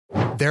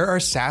There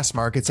are SaaS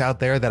markets out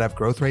there that have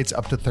growth rates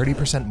up to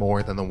 30%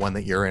 more than the one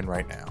that you're in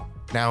right now.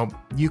 Now,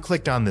 you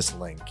clicked on this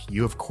link.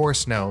 You of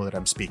course know that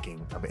I'm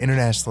speaking of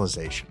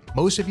internationalization.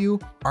 Most of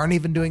you aren't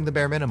even doing the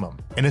bare minimum.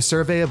 In a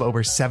survey of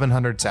over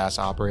 700 SaaS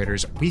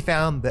operators, we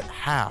found that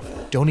half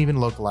don't even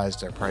localize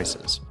their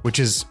prices, which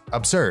is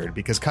absurd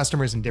because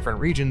customers in different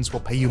regions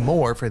will pay you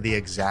more for the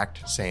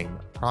exact same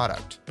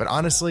product. But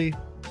honestly,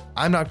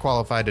 I'm not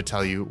qualified to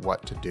tell you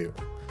what to do.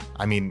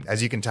 I mean,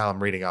 as you can tell,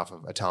 I'm reading off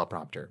of a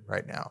teleprompter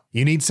right now.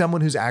 You need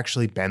someone who's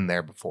actually been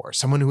there before,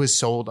 someone who has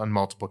sold on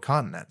multiple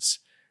continents.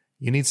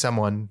 You need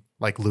someone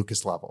like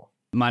Lovell.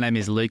 My name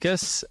is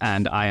Lucas,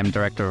 and I am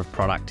Director of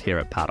Product here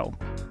at Paddle.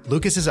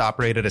 Lucas has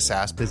operated a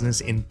SaaS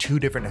business in 2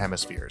 different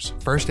hemispheres,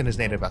 first in his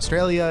native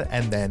Australia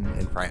and then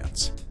in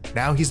France.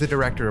 Now he's the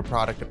Director of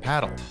Product at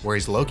Paddle, where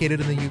he's located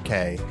in the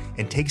UK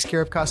and takes care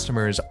of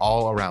customers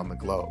all around the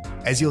globe.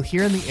 As you'll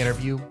hear in the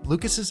interview,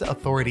 Lucas's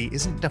authority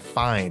isn't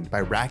defined by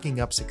racking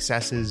up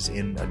successes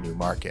in a new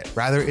market.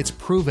 Rather, it's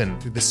proven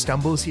through the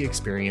stumbles he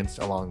experienced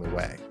along the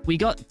way. We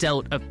got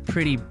dealt a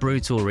pretty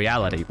brutal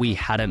reality. We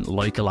hadn't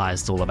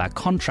localized all of our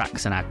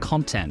contracts and our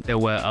content. There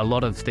were a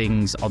lot of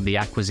things on the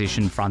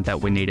acquisition front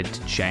that we needed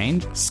to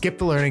change. Skip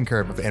the learning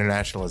curve of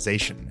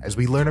internationalization as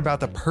we learn about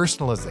the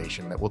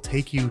personalization that will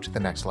take you to the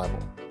next level.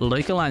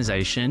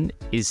 Localization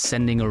is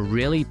sending a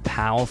really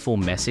powerful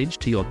message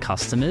to your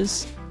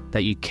customers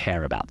that you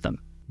care about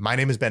them. My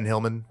name is Ben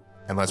Hillman,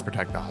 and let's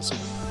protect the hustle.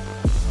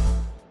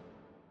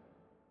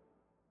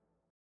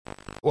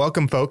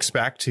 Welcome, folks,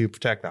 back to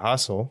Protect the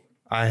Hustle.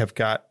 I have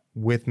got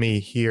with me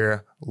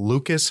here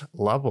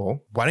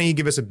Lovell. Why don't you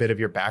give us a bit of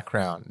your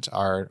background?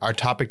 Our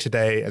topic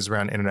today is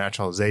around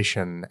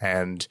internationalization,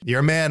 and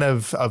you're a man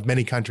of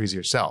many countries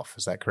yourself.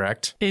 Is that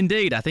correct?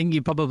 Indeed. I think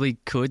you probably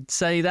could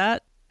say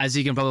that. As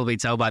you can probably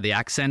tell by the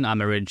accent,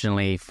 I'm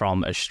originally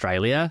from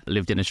Australia.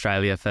 Lived in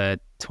Australia for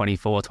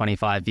 24,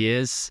 25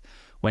 years.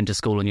 Went to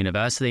school and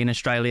university in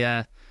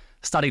Australia.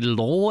 Studied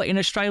law in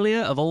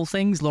Australia, of all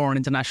things, law and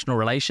international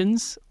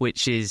relations,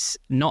 which is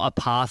not a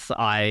path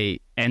I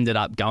ended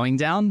up going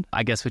down,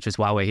 I guess, which is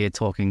why we're here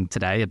talking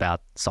today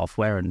about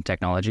software and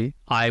technology.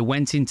 I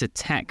went into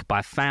tech by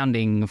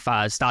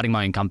starting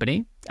my own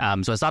company.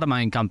 So I started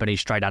my own company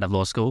straight out of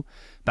law school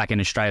back in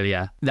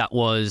Australia. That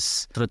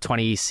was sort of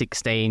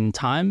 2015,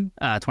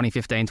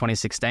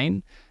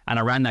 2016. And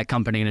I ran that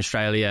company in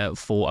Australia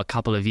for a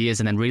couple of years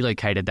and then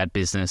relocated that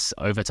business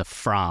over to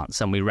France.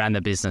 And we ran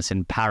the business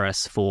in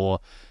Paris for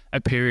a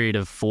period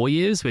of 4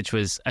 years, which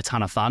was a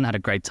ton of fun, had a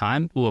great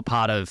time. We were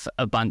part of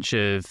a bunch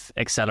of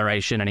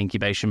acceleration and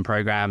incubation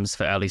programs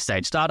for early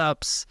stage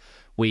startups.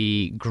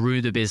 We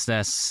grew the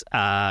business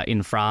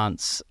in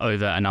France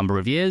over a number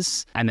of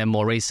years. And then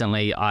more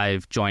recently,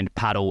 I've joined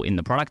Paddle in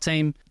the product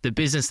team. The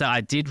business that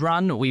I did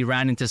run, we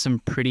ran into some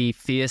pretty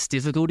fierce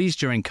difficulties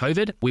during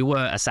COVID. We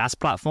were a SaaS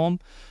platform,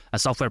 a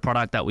software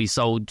product that we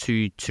sold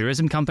to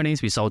tourism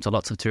companies. We sold to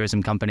lots of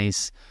tourism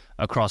companies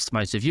across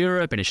most of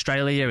Europe and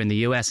Australia, in the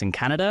US and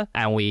Canada.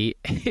 And we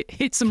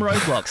hit some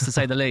roadblocks, to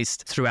say the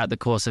least, throughout the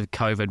course of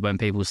COVID when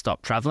people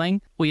stopped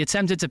traveling. We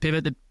attempted to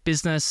pivot the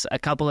business a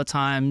couple of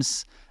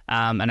times,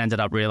 and ended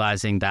up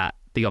realizing that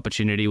the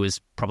opportunity was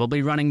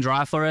probably running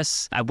dry for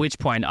us, at which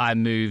point I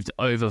moved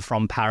over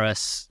from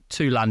Paris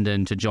to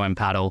London to join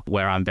Paddle,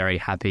 where I'm very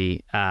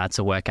happy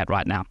to work at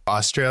right now.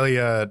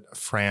 Australia,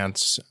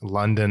 France,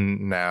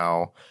 London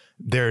now.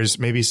 There's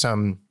maybe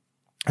some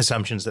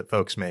assumptions that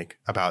folks make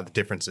about the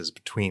differences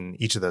between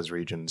each of those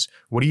regions.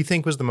 What do you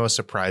think was the most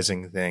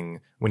surprising thing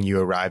when you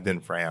arrived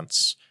in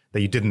France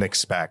that you didn't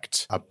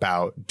expect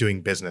about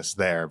doing business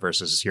there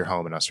versus your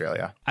home in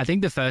Australia? I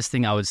think the first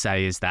thing I would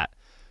say is that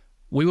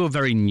we were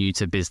very new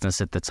to business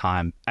at the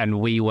time,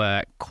 and we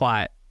were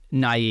quite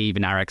naive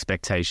in our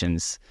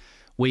expectations.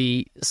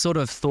 We sort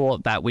of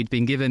thought that we'd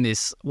been given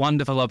this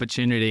wonderful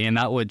opportunity and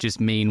that would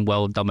just mean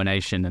world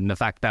domination. And the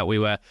fact that we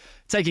were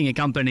taking a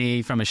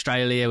company from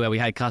Australia where we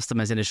had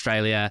customers in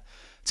Australia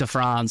to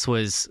France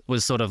was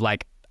sort of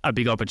like a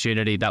big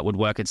opportunity that would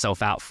work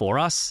itself out for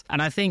us.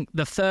 And I think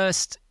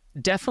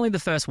definitely the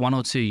first 1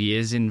 or 2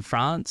 years in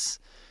France,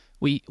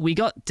 we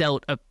got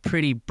dealt a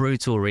pretty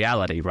brutal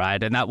reality,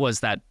 right? And that was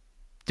that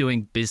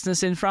doing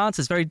business in France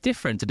is very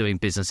different to doing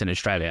business in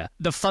Australia.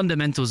 The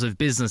fundamentals of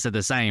business are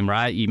the same,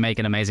 right? You make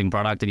an amazing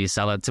product and you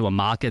sell it to a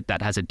market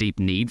that has a deep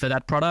need for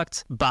that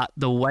product. But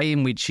the way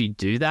in which you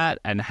do that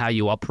and how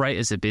you operate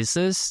as a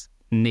business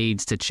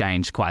needs to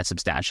change quite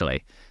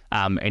substantially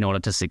in order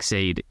to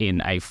succeed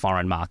in a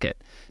foreign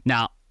market.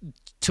 Now,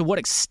 to what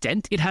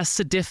extent it has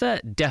to differ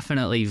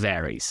definitely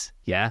varies,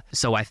 yeah?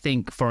 So I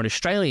think for an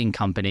Australian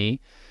company,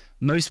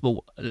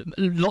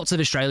 lots of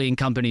Australian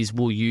companies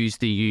will use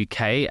the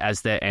UK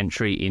as their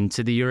entry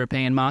into the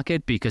European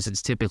market because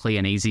it's typically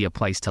an easier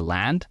place to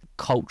land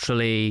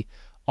culturally,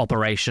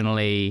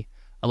 operationally,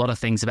 A lot of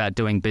things about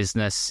doing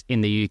business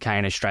in the UK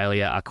and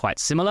Australia are quite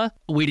similar.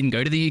 We didn't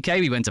go to the UK,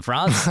 we went to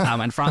France,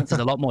 and France is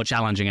a lot more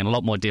challenging and a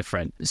lot more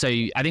different. So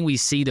I think we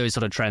see those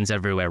sort of trends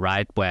everywhere,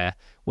 right?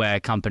 Where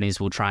companies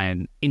will try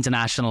and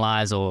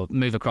internationalize or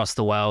move across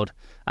the world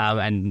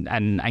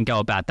and go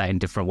about that in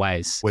different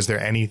ways. Was there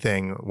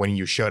anything when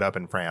you showed up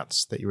in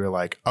France that you were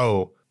like,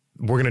 oh,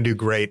 we're going to do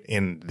great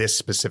in this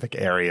specific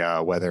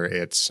area, whether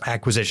it's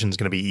acquisition is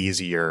going to be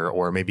easier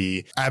or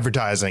maybe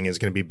advertising is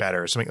going to be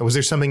better? Something. Was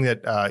there something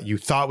that you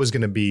thought was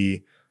going to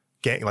be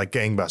like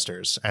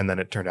gangbusters and then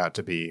it turned out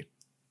to be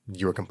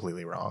you were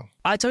completely wrong?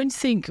 I don't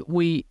think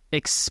we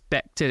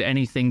expected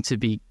anything to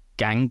be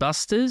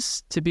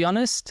gangbusters, to be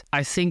honest.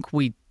 I think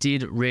we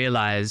did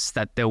realize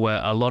that there were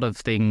a lot of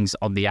things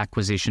on the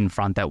acquisition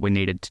front that we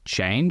needed to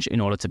change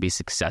in order to be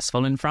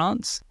successful in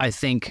France. I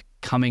think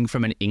coming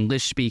from an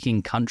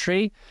English-speaking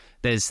country,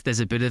 there's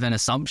a bit of an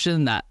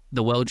assumption that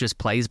the world just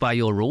plays by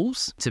your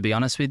rules, to be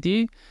honest with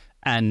you.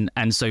 And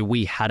so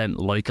we hadn't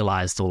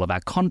localized all of our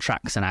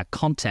contracts and our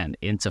content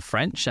into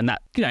French, and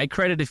that it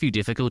created a few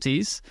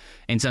difficulties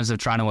in terms of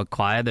trying to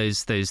acquire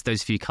those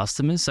few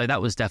customers. So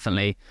that was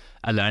definitely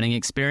a learning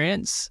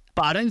experience.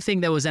 But I don't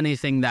think there was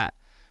anything that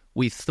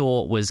we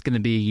thought was going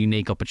to be a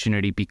unique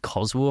opportunity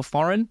because we were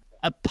foreign.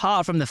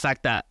 Apart from the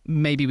fact that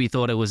maybe we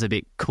thought it was a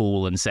bit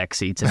cool and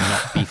sexy to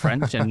not be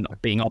French and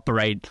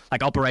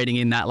operating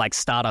in that like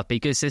startup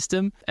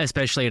ecosystem,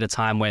 especially at a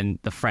time when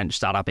the French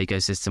startup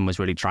ecosystem was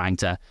really trying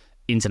to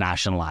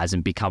internationalize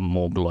and become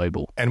more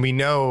global. And we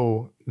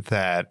know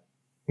that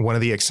one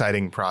of the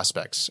exciting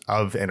prospects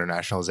of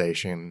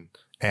internationalization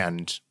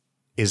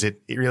it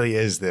really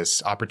is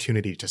this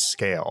opportunity to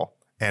scale.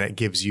 And it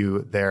gives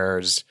you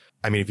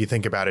if you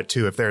think about it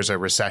too, if there's a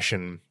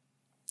recession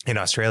in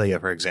Australia,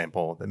 for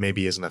example, that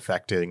maybe isn't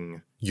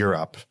affecting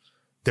Europe,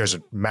 there's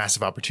a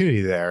massive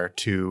opportunity there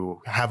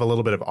to have a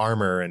little bit of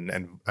armor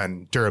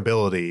and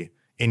durability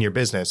in your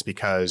business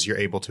because you're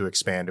able to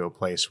expand to a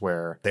place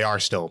where they are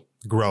still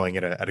growing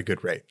at a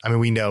good rate. I mean,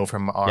 we know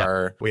from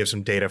we have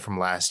some data from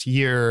last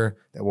year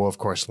that we'll of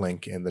course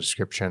link in the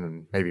description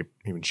and maybe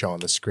even show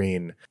on the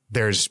screen.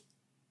 There's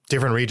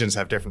different regions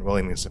have different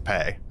willingness to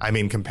pay. I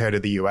mean, compared to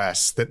the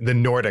US, the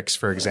Nordics,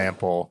 for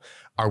example,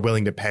 are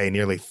willing to pay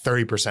nearly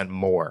 30%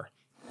 more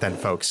than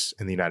folks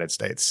in the United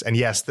States. And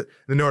yes, the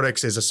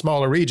Nordics is a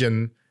smaller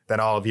region than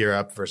all of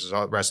Europe versus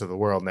all the rest of the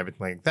world and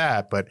everything like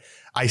that. But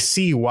I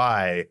see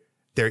why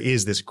there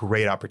is this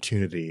great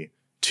opportunity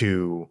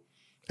to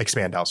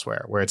expand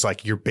elsewhere, where it's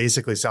like you're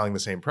basically selling the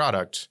same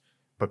product,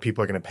 but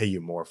people are going to pay you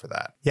more for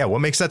that. Yeah,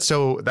 what makes that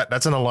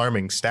that's an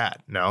alarming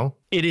stat, no?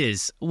 It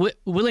is.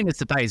 Willingness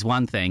to pay is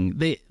one thing.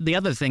 The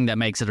other thing that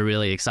makes it a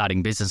really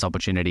exciting business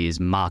opportunity is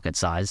market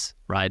size,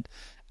 right?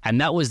 And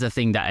that was the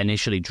thing that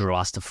initially drew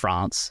us to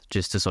France,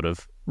 just to sort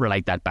of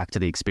relate that back to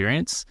the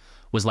experience,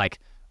 was like,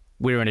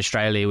 we're in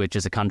Australia, which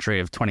is a country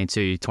of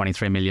 22,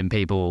 23 million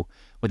people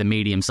with a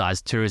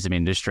medium-sized tourism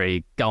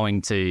industry,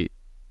 going to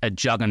a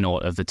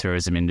juggernaut of the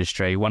tourism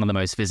industry, one of the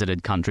most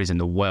visited countries in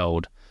the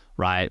world,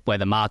 right? Where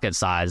the market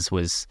size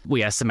was,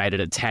 we estimated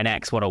at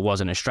 10x what it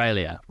was in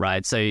Australia,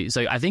 right? So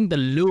I think the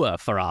lure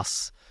for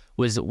us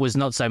was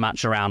not so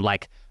much around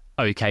like,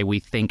 okay, we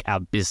think our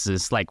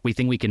business, like we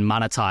think we can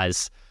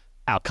monetize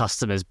our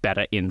customers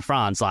better in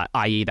France, like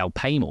i.e. they'll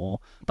pay more,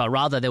 but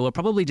rather there were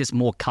probably just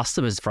more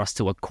customers for us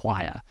to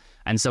acquire.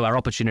 And so our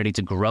opportunity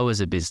to grow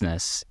as a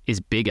business is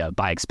bigger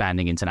by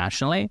expanding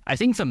internationally. I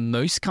think for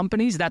most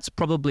companies, that's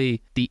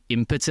probably the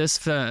impetus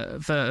for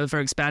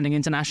expanding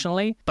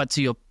internationally. But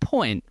to your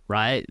point,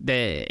 right,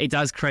 it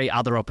does create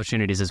other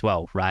opportunities as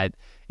well, right?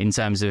 In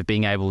terms of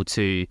being able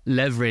to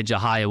leverage a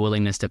higher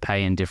willingness to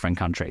pay in different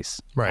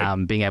countries. Right.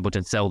 Being able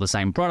to sell the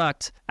same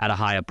product at a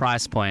higher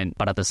price point,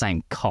 but at the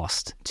same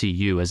cost to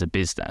you as a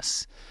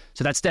business.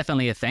 So that's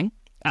definitely a thing.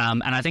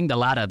 And I think the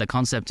latter, the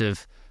concept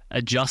of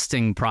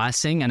adjusting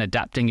pricing and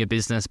adapting your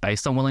business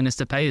based on willingness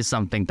to pay is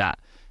something that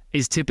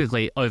is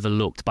typically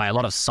overlooked by a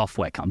lot of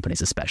software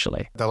companies,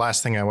 especially. The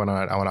last thing I want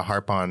to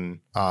harp on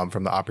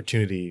from the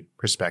opportunity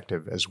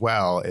perspective as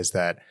well is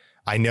that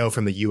I know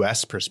from the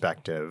U.S.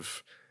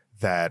 perspective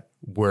that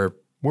we're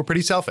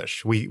pretty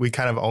selfish. We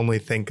kind of only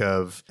think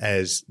of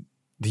as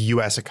the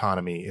U.S.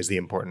 economy is the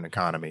important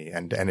economy,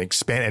 and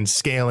expand and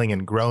scaling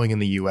and growing in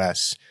the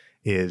U.S.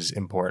 is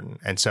important.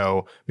 And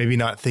so maybe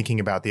not thinking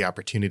about the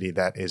opportunity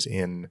that is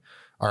in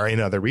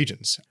other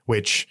regions,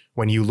 which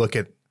when you look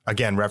at,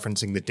 again,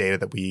 referencing the data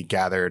that we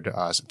gathered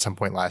at some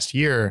point last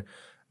year,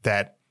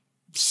 that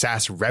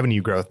SaaS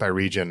revenue growth by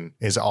region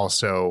is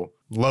also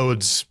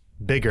loads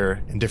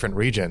bigger in different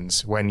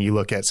regions. When you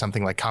look at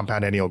something like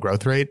compound annual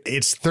growth rate,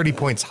 it's 30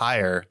 points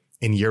higher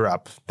in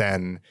Europe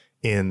than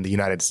in the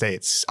United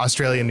States.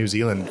 Australia and New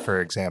Zealand,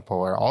 for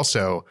example, are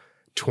also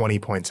 20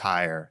 points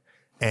higher.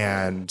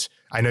 And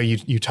I know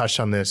you touched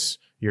on this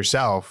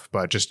yourself,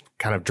 but just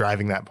kind of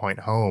driving that point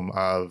home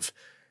of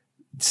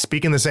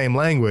speaking the same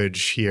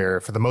language here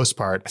for the most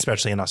part,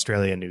 especially in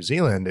Australia and New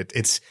Zealand,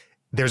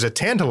 there's a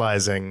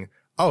tantalizing,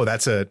 oh,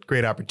 that's a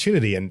great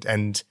opportunity.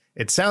 And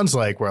it sounds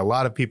like where a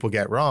lot of people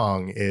get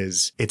wrong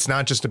is it's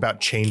not just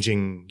about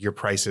changing your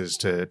prices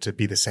to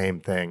be the same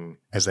thing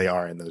as they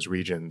are in those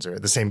regions or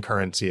the same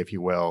currency, if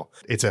you will.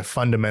 It's a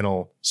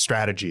fundamental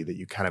strategy that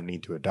you kind of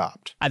need to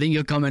adopt. I think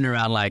your comment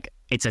around like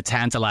it's a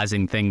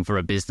tantalizing thing for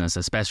a business,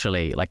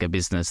 especially like a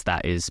business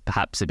that is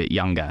perhaps a bit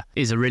younger,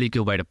 is a really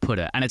good way to put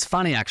it. And it's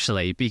funny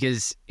actually,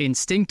 because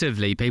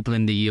instinctively people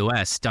in the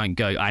US don't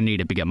go, I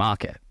need a bigger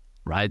market,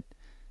 right?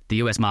 The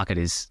US market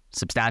is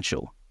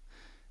substantial.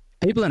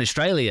 People in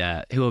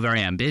Australia who are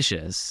very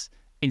ambitious,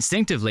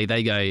 instinctively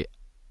they go,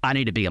 I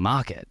need a bigger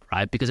market,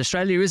 right? Because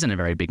Australia isn't a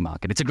very big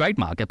market. It's a great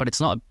market, but it's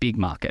not a big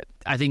market.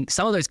 I think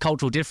some of those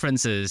cultural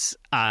differences,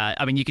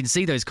 you can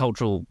see those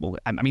cultural,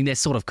 they're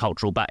sort of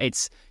cultural, but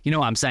it's, you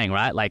know what I'm saying,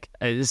 right? Like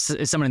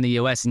someone in the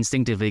US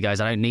instinctively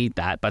goes, I don't need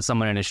that. But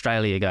someone in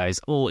Australia goes,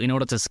 oh, in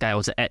order to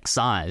scale to X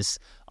size,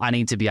 I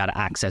need to be able to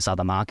access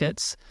other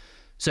markets.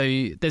 So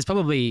there's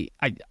probably,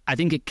 I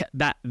think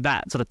that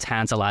sort of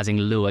tantalizing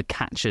lure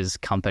catches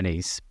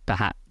companies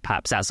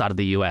perhaps outside of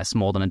the US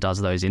more than it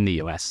does those in the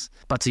US.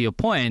 But to your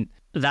point,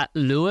 that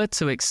lure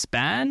to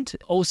expand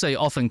also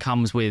often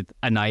comes with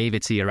a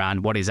naivety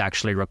around what is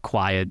actually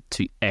required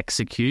to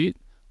execute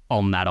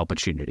on that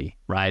opportunity,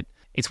 right?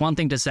 It's one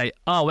thing to say,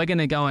 oh, we're going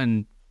to go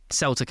and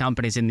sell to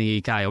companies in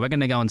the UK, or we're going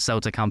to go and sell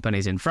to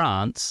companies in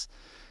France.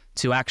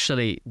 To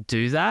actually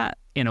do that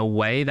in a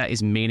way that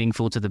is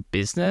meaningful to the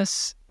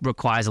business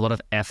requires a lot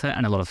of effort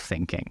and a lot of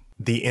thinking.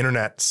 The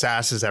internet,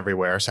 SaaS is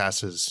everywhere.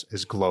 SaaS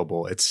is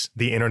global.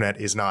 The internet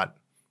is not,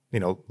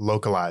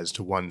 localized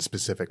to one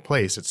specific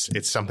place.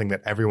 It's something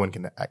that everyone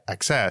can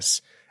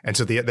access. And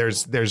so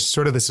there's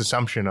sort of this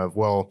assumption of,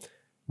 well,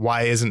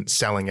 why isn't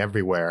selling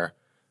everywhere?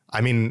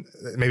 I mean,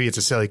 maybe it's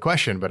a silly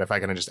question, but if I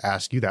can just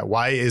ask you that,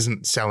 why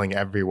isn't selling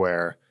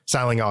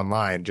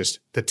online just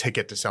the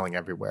ticket to selling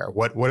everywhere?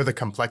 What are the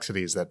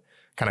complexities that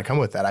kind of come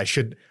with that? I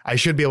should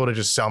be able to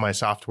just sell my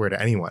software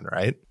to anyone,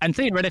 right? And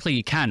theoretically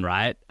you can,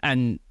 right?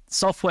 And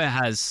software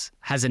has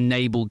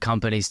enabled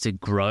companies to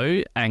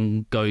grow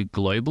and go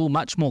global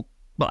much more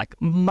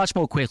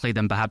quickly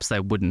than perhaps they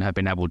wouldn't have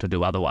been able to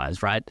do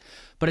otherwise, right?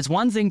 But it's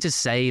one thing to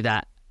say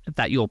that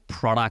your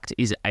product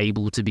is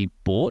able to be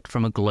bought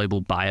from a global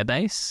buyer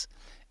base.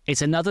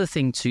 It's another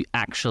thing to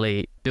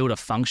actually build a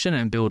function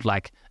and build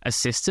like a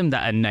system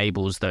that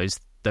enables those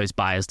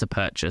buyers to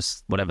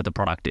purchase whatever the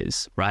product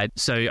is, right?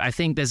 So I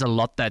think there's a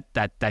lot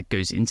that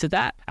goes into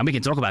that, and we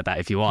can talk about that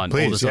if you want.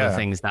 Please, all the sort of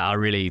things that are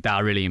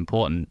really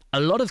important.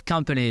 A lot of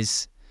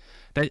companies,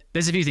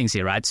 there's a few things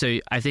here, right? So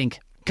I think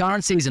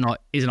currency is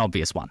an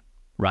obvious one,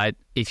 right?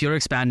 If you're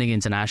expanding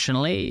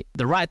internationally,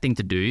 the right thing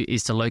to do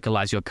is to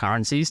localize your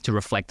currencies to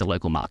reflect the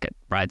local market,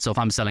 right? So if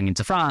I'm selling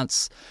into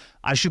France,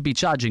 I should be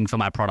charging for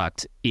my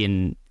product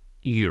in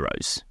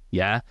euros,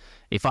 yeah?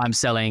 If I'm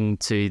selling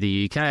to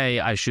the UK,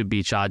 I should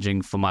be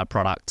charging for my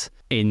product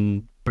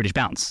in British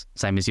pounds,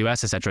 same as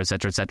US, et cetera, et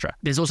cetera, et cetera.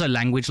 There's also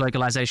language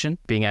localization,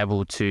 being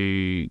able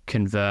to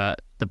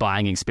convert the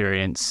buying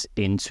experience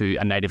into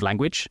a native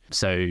language.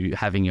 So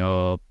having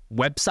your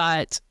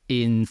website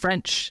in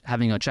French,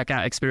 having your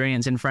checkout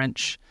experience in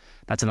French,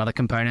 that's another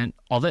component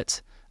of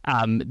it.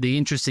 The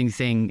interesting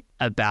thing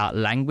about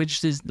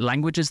languages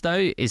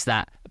though is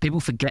that people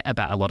forget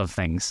about a lot of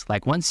things.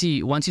 Like once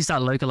you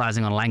start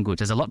localizing on language,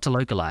 there's a lot to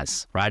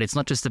localize, right? It's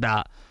not just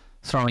about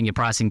throwing your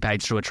pricing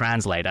page through a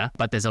translator,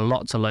 but there's a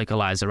lot to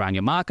localize around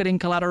your marketing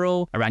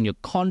collateral, around your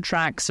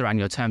contracts, around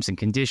your terms and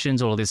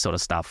conditions, all of this sort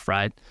of stuff,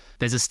 right?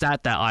 There's a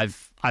stat that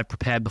I've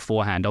prepared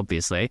beforehand,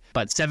 obviously,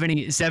 but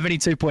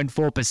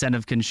 72.4%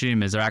 of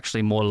consumers are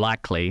actually more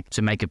likely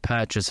to make a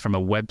purchase from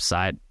a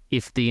website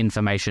if the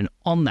information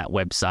on that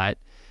website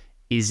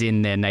is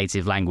in their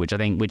native language, I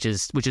think, which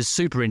is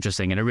super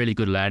interesting and a really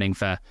good learning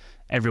for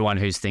everyone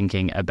who's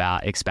thinking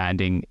about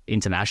expanding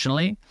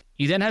internationally.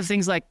 You then have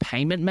things like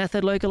payment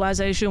method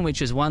localization,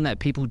 which is one that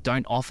people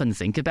don't often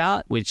think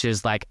about, which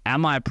is like,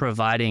 am I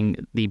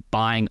providing the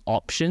buying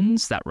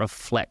options that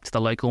reflect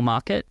the local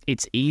market?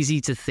 It's easy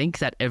to think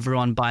that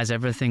everyone buys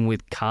everything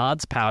with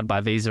cards powered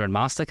by Visa and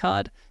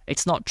MasterCard.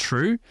 It's not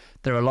true.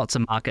 There are lots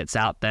of markets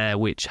out there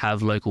which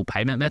have local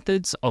payment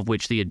methods, of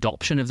which the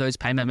adoption of those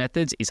payment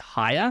methods is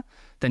higher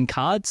than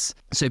cards.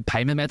 So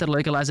payment method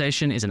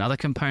localization is another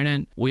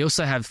component. We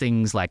also have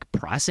things like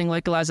pricing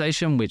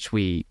localization, which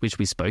we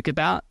spoke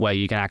about, where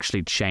you can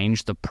actually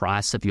change the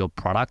price of your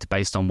product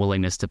based on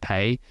willingness to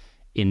pay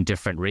in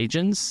different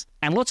regions.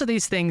 And lots of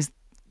these things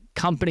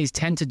companies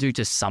tend to do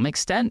to some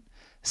extent.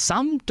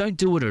 Some don't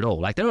do it at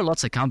all. Like there are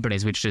lots of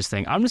companies which just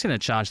think, I'm just going to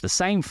charge the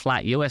same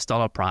flat US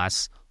dollar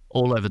price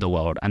all over the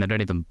world, and they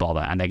don't even bother,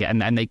 and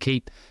they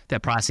keep their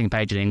pricing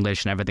page in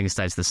English and everything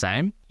stays the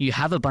same. You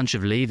have a bunch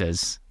of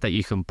levers that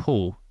you can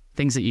pull,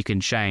 things that you can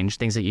change,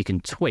 things that you can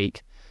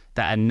tweak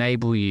that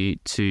enable you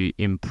to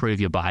improve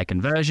your buyer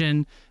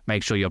conversion,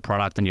 make sure your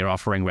product and your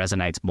offering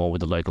resonates more with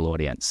the local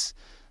audience.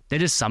 They're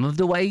just some of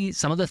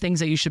the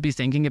things that you should be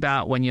thinking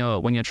about when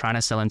you're trying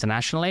to sell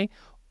internationally,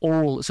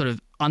 all sort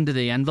of under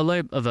the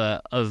envelope of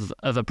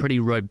a pretty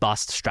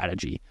robust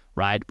strategy,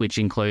 right? Which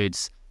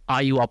includes,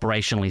 are you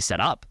operationally set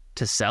up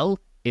to sell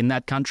in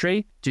that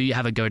country? Do you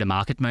have a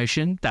go-to-market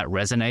motion that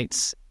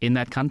resonates in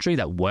that country,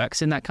 that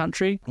works in that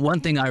country?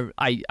 One thing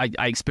I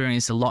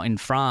experienced a lot in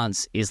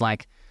France is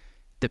like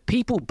the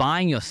people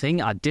buying your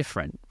thing are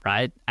different,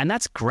 right? And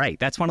that's great.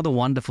 That's one of the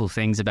wonderful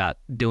things about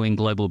doing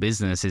global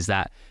business is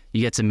that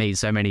you get to meet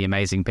so many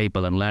amazing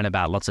people and learn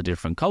about lots of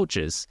different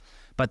cultures.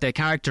 But their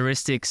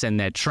characteristics and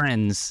their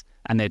trends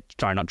and their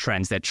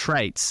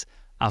traits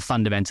are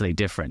fundamentally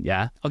different,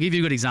 yeah? I'll give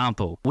you a good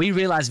example. We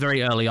realized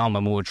very early on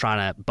when we were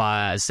trying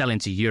to sell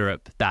into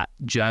Europe that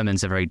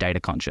Germans are very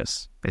data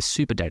conscious. They're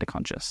super data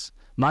conscious,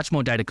 much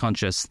more data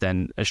conscious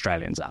than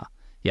Australians are,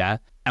 yeah?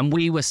 And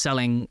we were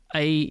selling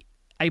a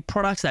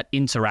product that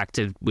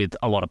interacted with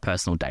a lot of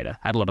personal data,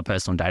 had a lot of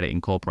personal data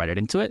incorporated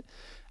into it.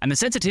 And the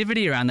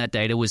sensitivity around that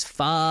data was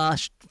far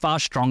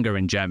stronger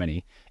in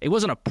Germany. It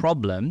wasn't a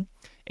problem.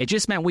 It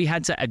just meant we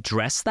had to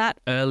address that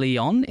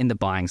earlier on in the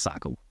buying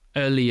cycle,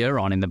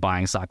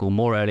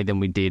 more early than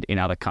we did in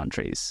other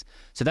countries.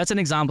 So that's an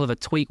example of a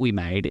tweak we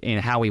made in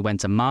how we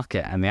went to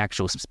market and the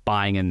actual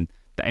buying and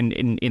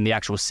in the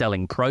actual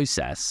selling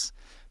process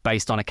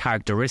based on a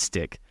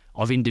characteristic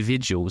of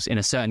individuals in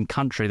a certain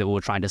country that we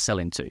were trying to sell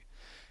into.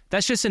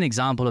 That's just an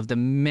example of the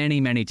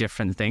many, many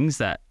different things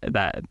that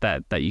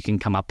you can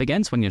come up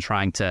against when you're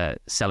trying to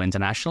sell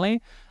internationally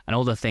and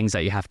all the things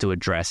that you have to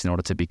address in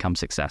order to become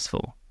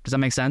successful. Does that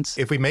make sense?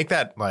 If we make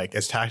that like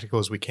as tactical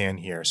as we can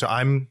here. So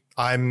I'm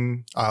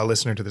a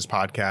listener to this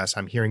podcast.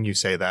 I'm hearing you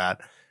say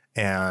that.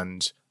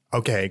 And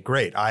okay,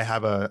 great. I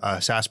have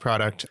a SaaS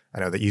product.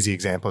 I know the easy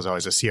example is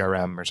always a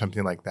CRM or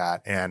something like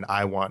that. And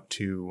I'm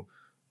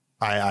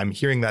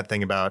hearing that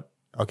thing about,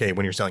 okay,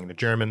 when you're selling in the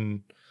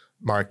German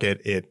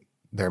market,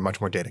 they're much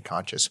more data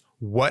conscious.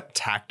 What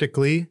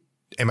tactically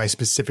am I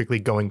specifically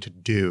going to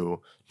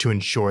do to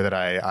ensure that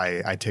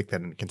I take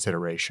that into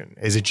consideration?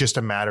 Is it just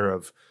a matter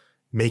of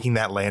making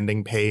that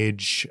landing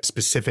page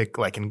specific,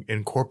 like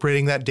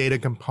incorporating that data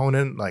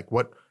component? Like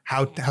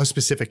how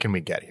specific can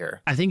we get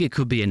here? I think it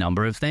could be a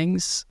number of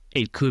things.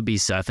 It could be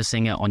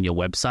surfacing it on your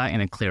website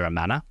in a clearer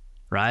manner,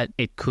 right?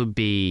 It could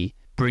be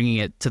bringing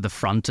it to the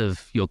front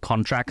of your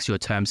contracts, your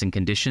terms and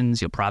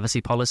conditions, your privacy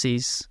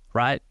policies,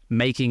 right?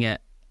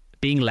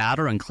 Being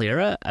louder and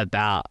clearer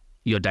about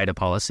your data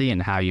policy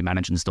and how you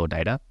manage and store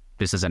data.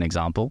 This is an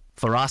example.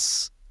 For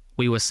us,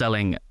 we were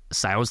selling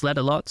sales-led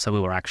a lot, so we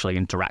were actually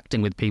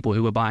interacting with people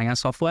who were buying our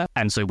software.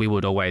 And so we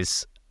would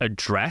always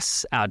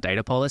address our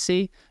data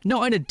policy,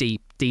 not in a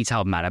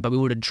detailed manner, but we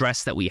would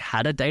address that we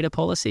had a data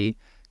policy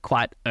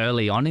quite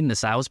early on in the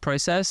sales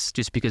process,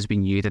 just because we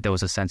knew that there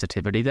was a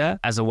sensitivity there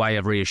as a way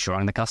of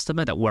reassuring the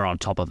customer that we're on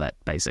top of it,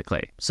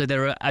 basically. So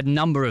there are a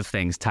number of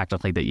things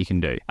tactically that you can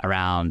do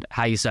around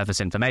how you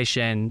surface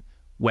information,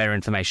 where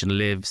information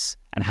lives,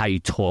 and how you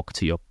talk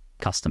to your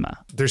customer.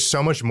 There's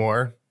so much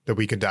more that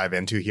we could dive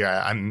into here.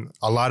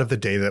 A lot of the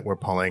data that we're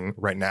pulling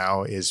right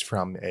now is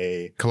from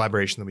a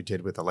collaboration that we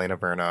did with Elena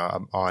Verna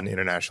on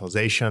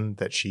internationalization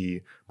that she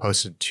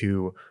posted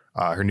to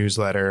her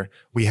newsletter.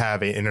 We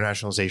have an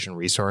internationalization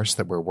resource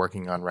that we're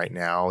working on right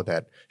now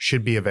that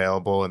should be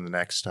available in the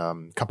next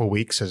couple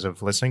weeks as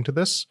of listening to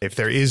this. If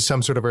there is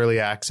some sort of early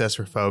access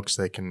for folks,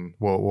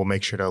 we'll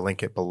make sure to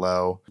link it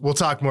below. We'll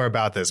talk more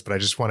about this, but I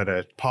just wanted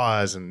to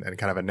pause and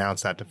kind of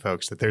announce that to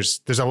folks that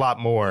there's a lot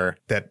more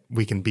that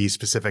we can be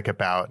specific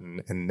about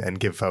and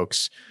give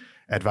folks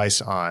advice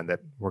on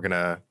that we're going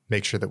to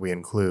make sure that we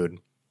include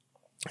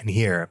in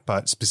here.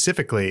 But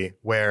specifically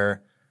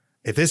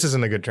if this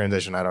isn't a good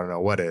transition, I don't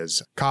know what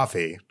is.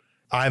 Coffee.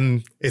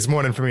 It's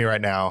morning for me right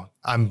now.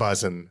 I'm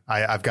buzzing.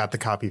 I've got the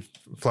coffee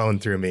flowing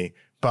through me.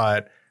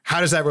 But how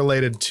does that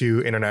relate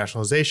to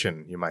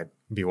internationalization, you might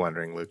be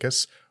wondering,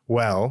 Lucas?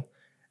 Well,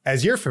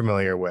 as you're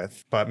familiar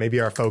with, but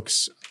maybe our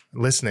folks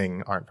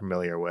listening aren't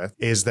familiar with,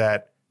 is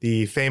that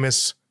the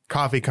famous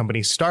coffee company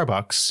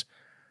Starbucks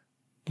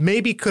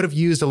maybe could have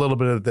used a little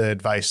bit of the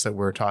advice that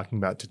we're talking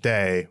about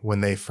today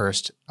when they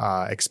first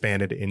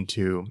expanded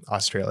into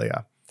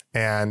Australia.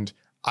 And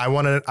I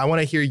want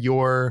to hear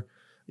your,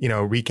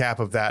 recap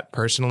of that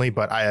personally.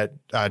 But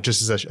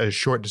just as a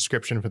short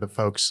description for the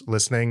folks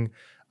listening,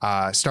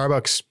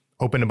 Starbucks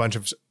opened a bunch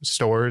of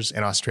stores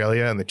in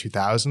Australia in the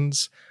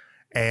 2000s,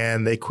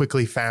 and they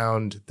quickly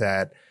found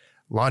that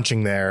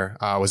launching there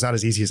was not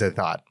as easy as they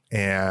thought,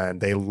 and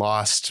they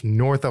lost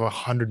north of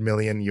 $100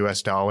 million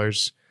US.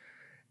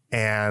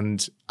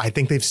 And I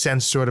think they've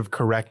since sort of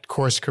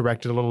course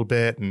corrected a little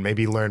bit and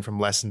maybe learned from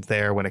lessons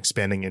there when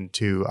expanding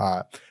into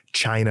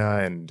China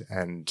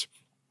and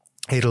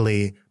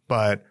Italy.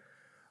 But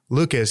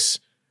Lucas,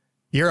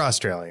 you're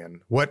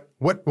Australian. What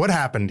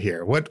happened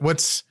here?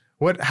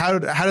 How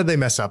did they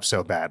mess up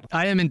so bad?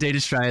 I am indeed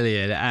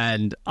Australian,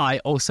 and I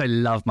also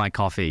love my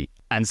coffee.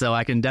 And so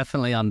I can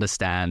definitely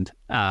understand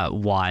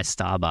why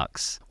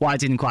it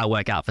didn't quite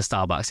work out for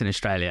Starbucks in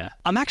Australia.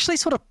 I'm actually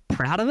sort of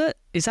proud of it.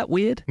 Is that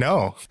weird?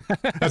 No,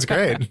 that's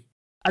great.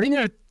 I think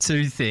there are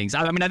two things.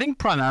 I think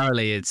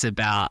primarily it's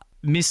about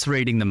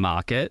misreading the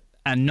market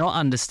and not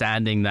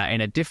understanding that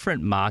in a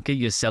different market,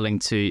 you're selling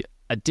to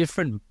a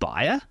different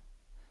buyer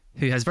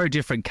who has very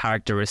different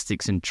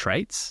characteristics and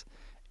traits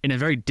in a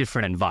very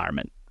different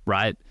environment,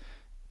 right?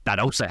 That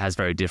also has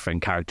very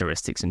different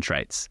characteristics and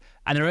traits.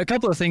 And there are a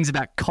couple of things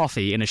about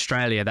coffee in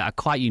Australia that are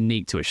quite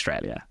unique to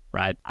Australia,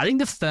 right? I think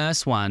the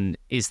first one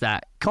is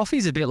that coffee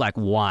is a bit like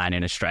wine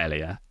in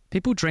Australia.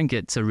 People drink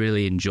it to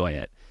really enjoy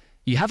it.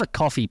 You have a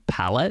coffee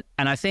palate,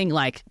 and I think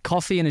like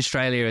coffee in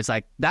Australia is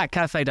like, that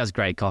cafe does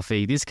great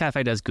coffee, this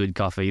cafe does good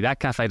coffee, that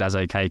cafe does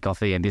okay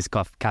coffee, and this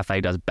cafe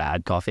does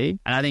bad coffee.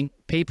 And I think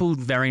people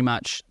very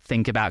much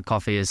think about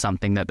coffee as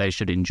something that they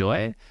should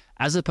enjoy,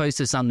 as opposed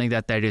to something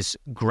that they just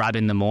grab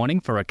in the morning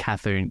for a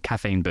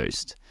caffeine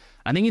boost.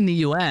 I think in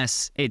the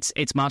US,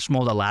 it's much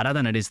more the latter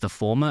than it is the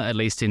former, at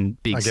least in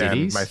big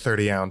cities. My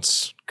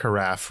 30-ounce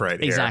carafe right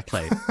here.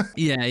 Exactly.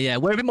 Yeah.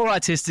 We're a bit more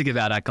artistic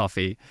about our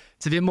coffee.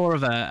 It's a bit more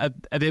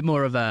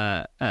of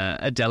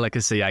a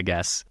delicacy, I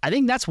guess. I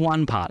think that's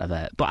one part of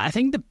it. But I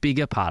think the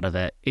bigger part of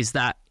it is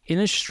that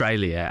in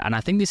Australia, and I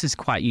think this is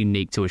quite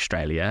unique to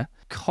Australia,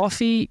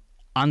 coffee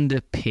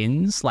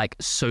underpins like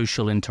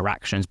social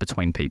interactions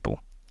between people,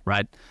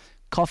 right?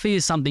 Coffee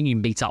is something you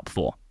meet up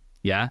for,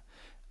 yeah?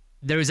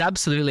 There is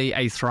absolutely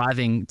a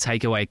thriving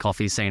takeaway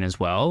coffee scene as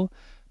well,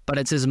 but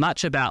it's as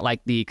much about like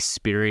the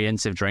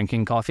experience of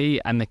drinking coffee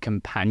and the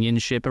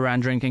companionship around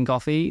drinking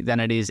coffee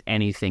than it is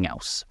anything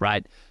else,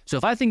 right? So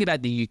if I think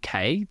about the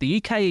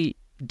UK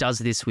does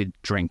this with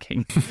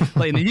drinking.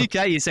 Like in the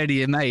UK, you say to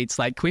your mates,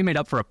 like, can we meet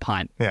up for a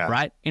pint,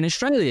 right? In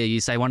Australia, you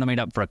say, want to meet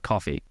up for a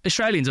coffee.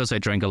 Australians also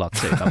drink a lot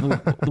too,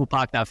 but we'll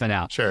park that for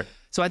now. Sure.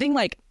 So I think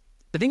like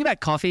the thing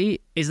about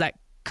coffee is that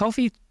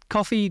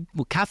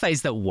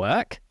cafes that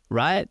work,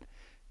 right?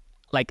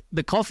 Like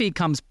the coffee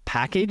comes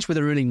packaged with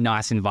a really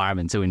nice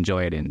environment to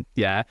enjoy it in.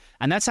 Yeah.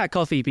 And that's how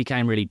coffee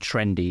became really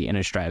trendy in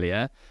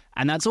Australia.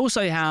 And that's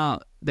also how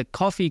the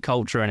coffee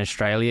culture in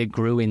Australia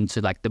grew into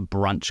like the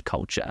brunch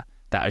culture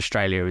that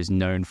Australia is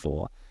known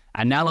for.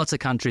 And now lots of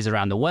countries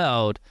around the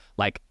world,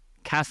 like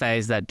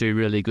cafes that do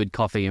really good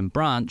coffee and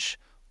brunch,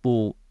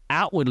 will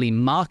outwardly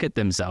market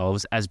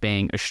themselves as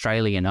being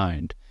Australian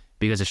owned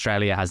because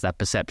Australia has that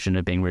perception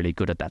of being really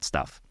good at that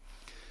stuff.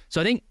 So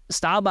I think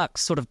Starbucks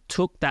sort of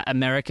took that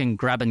American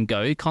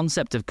grab-and-go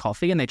concept of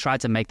coffee and they tried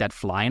to make that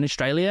fly in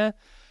Australia.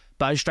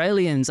 But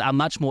Australians are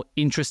much more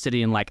interested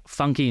in like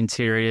funky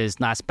interiors,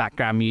 nice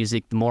background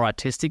music, the more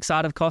artistic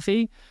side of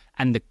coffee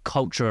and the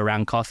culture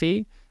around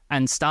coffee.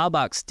 And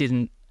Starbucks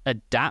didn't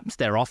adapt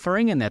their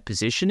offering and their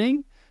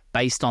positioning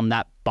based on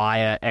that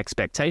buyer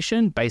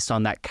expectation, based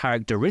on that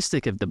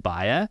characteristic of the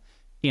buyer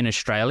in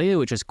Australia,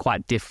 which is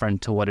quite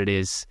different to what it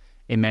is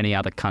in many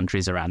other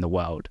countries around the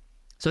world.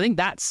 So I think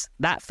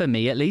that for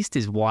me, at least,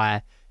 is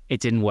why it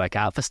didn't work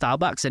out for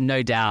Starbucks. And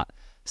no doubt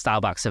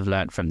Starbucks have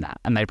learned from that.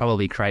 And they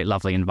probably create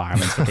lovely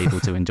environments for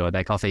people to enjoy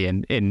their coffee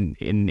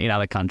in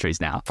other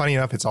countries now. Funny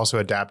enough, it's also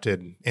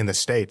adapted in the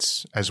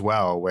States as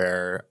well,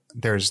 where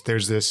there's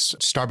this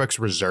Starbucks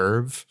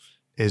Reserve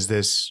is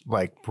this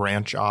like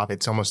branch off.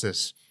 It's almost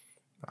this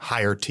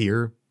higher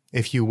tier,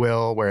 if you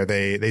will, where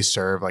they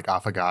serve like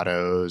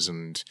affogatos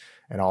and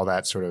all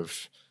that sort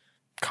of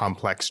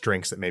complex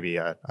drinks that maybe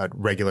a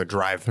regular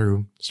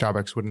drive-through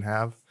Starbucks wouldn't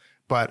have.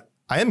 But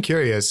I am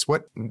curious,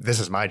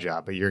 this is my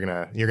job, but you're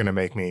gonna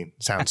make me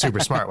sound super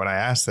smart when I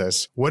ask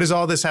this. What does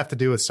all this have to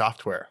do with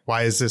software?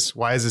 Why is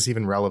this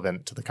even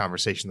relevant to the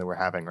conversation that we're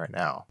having right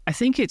now? I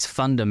think it's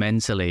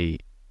fundamentally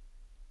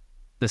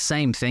the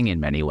same thing in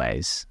many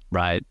ways,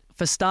 right?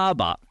 For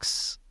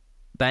Starbucks,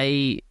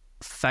 they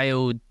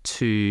failed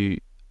to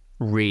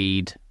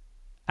read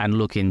and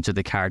look into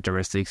the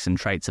characteristics and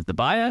traits of the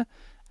buyer,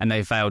 and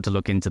they failed to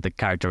look into the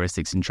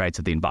characteristics and traits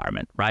of the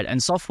environment, right?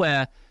 And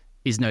software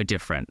is no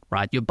different,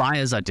 right? Your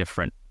buyers are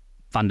different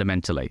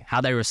fundamentally. How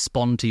they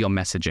respond to your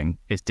messaging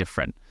is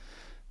different.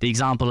 The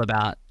example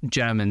about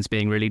Germans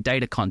being really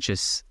data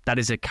conscious, that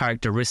is a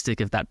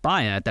characteristic of that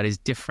buyer that is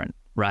different,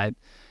 right?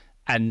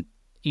 And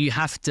you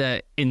have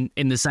to, in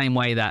the same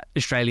way that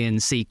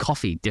Australians see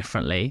coffee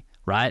differently,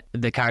 right?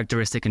 The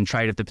characteristic and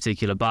trait of the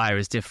particular buyer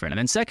is different. And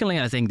then secondly,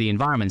 I think the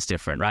environment's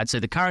different, right? So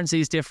the currency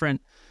is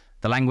different,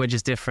 the language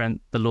is different,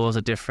 the laws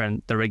are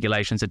different, the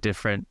regulations are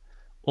different,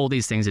 all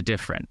these things are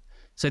different.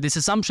 So this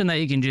assumption that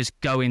you can just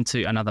go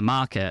into another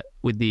market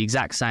with the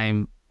exact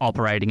same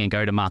operating and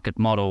go-to-market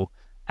model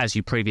as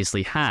you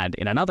previously had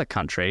in another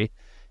country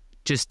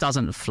just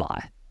doesn't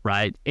fly,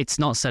 right? It's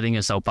not setting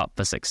yourself up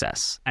for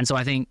success. And so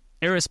I think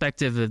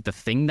irrespective of the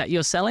thing that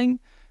you're selling,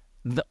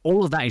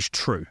 all of that is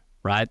true,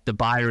 right? The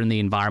buyer and the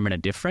environment are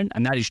different,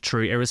 and that is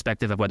true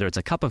irrespective of whether it's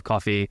a cup of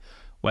coffee,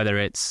 whether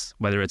it's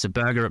a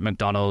burger at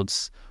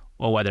McDonald's,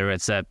 or whether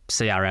it's a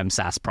CRM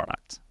SaaS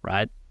product,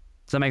 right?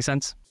 Does that make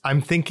sense?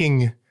 I'm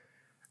thinking,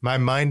 my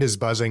mind is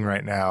buzzing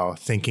right now,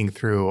 thinking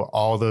through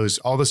all the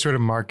sort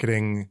of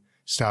marketing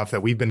stuff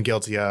that we've been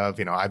guilty of.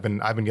 You know, I've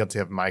been guilty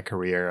of my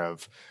career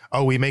of,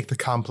 we make the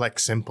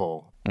complex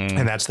simple.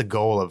 And that's the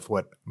goal of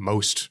what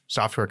most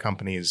software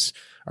companies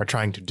are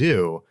trying to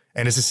do.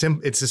 And it's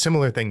a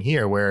similar thing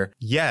here where,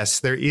 yes,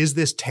 there is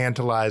this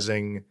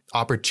tantalizing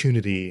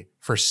opportunity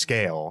for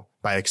scale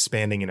by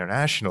expanding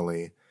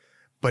internationally,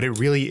 but it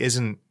really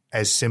isn't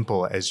as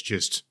simple as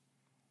just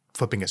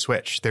flipping a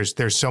switch.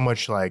 There's so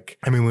much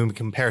when we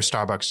compare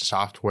Starbucks to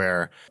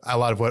software, a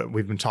lot of what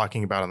we've been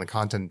talking about on the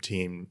content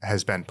team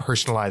has been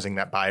personalizing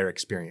that buyer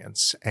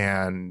experience.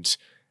 And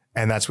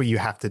that's what you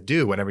have to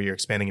do whenever you're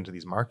expanding into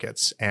these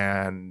markets.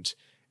 And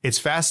it's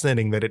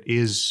fascinating that it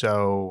is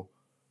so,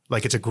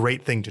 it's a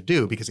great thing to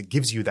do because it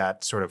gives you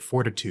that sort of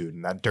fortitude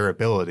and that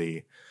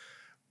durability,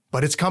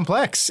 but it's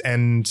complex.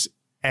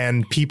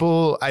 And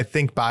people, I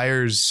think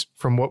buyers,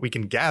 from what we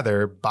can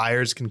gather,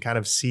 buyers can kind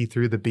of see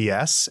through the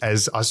BS,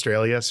 as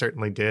Australia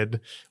certainly did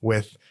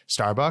with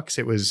Starbucks.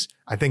 It was,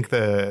 I think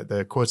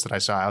the quotes that I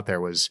saw out there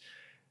was,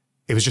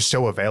 it was just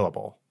so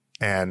available.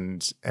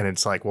 And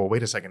it's like, well,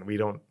 wait a second, we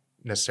don't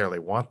necessarily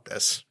want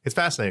this. It's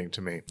fascinating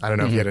to me. I don't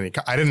know if you had any,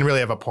 I didn't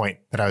really have a point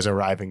that I was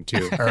arriving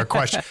to, or a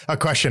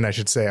question I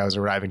should say I was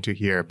arriving to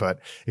here, but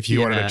if you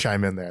wanted to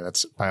chime in there,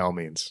 that's by all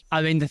means.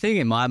 I mean, the thing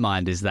in my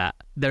mind is that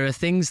there are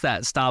things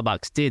that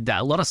Starbucks did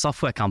that a lot of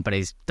software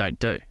companies don't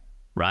do,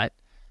 right?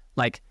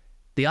 Like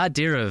the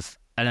idea of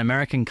an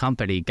American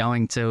company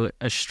going to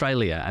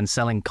Australia and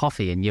selling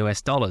coffee in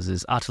US dollars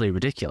is utterly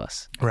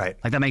ridiculous. Right.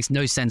 Like that makes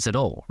no sense at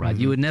all, right?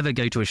 You would never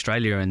go to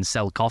Australia and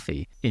sell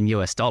coffee in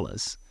US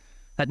dollars.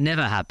 That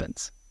never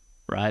happens,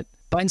 right?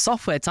 But in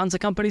software, tons of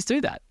companies do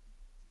that.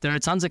 There are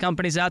tons of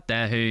companies out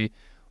there who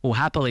will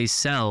happily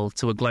sell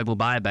to a global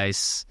buyer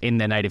base in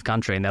their native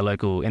country, in their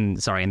local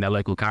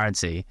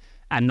currency,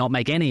 and not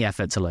make any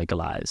effort to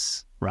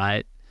localize,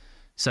 right?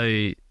 So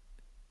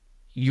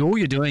all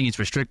you're doing is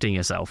restricting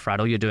yourself, right?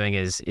 All you're doing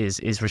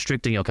is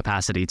restricting your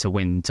capacity to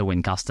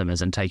win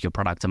customers and take your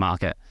product to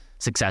market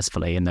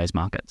successfully in those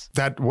markets.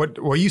 That what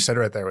you said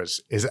right there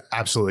is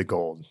absolutely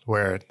gold,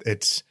 where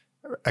it's,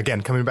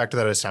 again, coming back to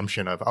that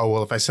assumption of, oh,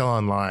 well, if I sell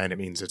online, it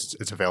means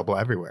it's available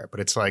everywhere. But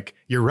it's like,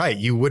 you're right.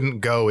 You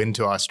wouldn't go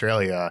into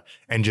Australia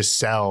and just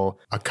sell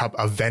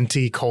a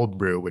venti cold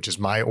brew, which is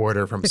my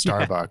order from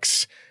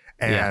Starbucks.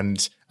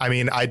 And I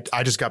mean,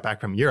 I just got back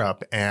from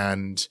Europe,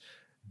 and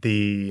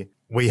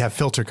we have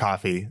filter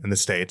coffee in the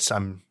States.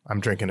 I'm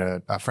drinking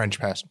a French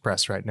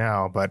press right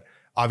now, but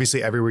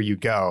obviously everywhere you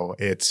go,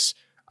 it's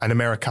an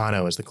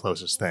Americano is the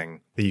closest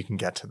thing that you can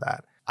get to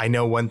that. I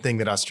know one thing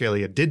that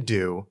Australia did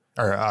do,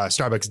 or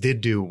Starbucks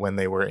did do when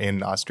they were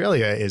in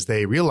Australia, is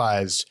they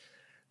realized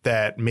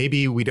that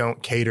maybe we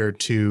don't cater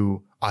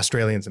to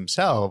Australians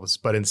themselves,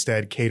 but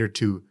instead cater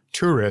to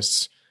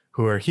tourists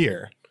who are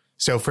here.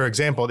 So, for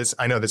example,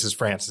 I know this is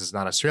France, this is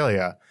not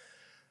Australia.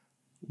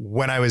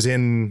 When I was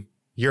in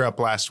Europe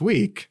last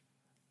week,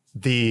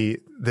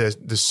 the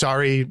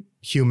sorry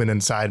human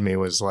inside me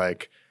was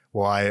like,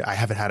 well, I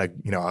haven't had a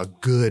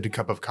good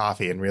cup of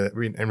coffee. In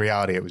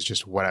reality, it was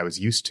just what I was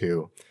used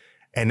to.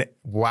 And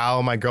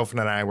while my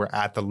girlfriend and I were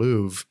at the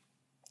Louvre,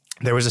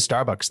 there was a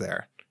Starbucks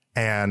there,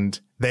 and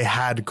they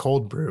had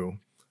cold brew,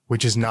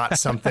 which is not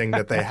something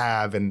that they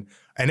have. And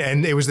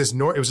it was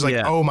it was like,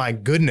 oh my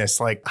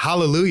goodness, like,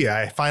 hallelujah.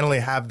 I finally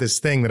have this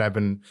thing that I've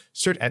been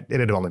it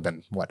had only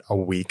been a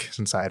week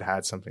since I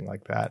had something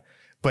like that.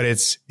 But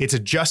it's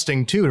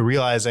adjusting too, to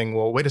realizing,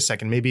 well, wait a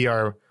second, maybe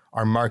our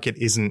market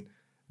isn't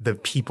the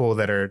people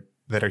that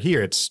are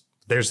here.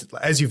 There's,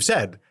 as you've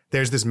said,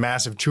 there's this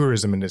massive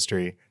tourism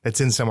industry that's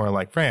in somewhere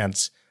like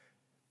France.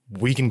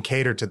 We can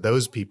cater to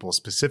those people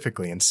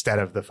specifically instead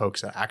of the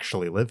folks that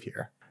actually live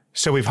here.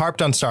 So we've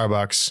harped on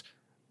Starbucks.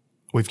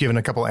 We've given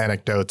a couple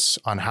anecdotes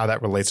on how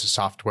that relates to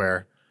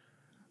software.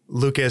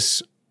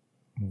 Lucas,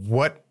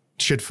 what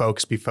should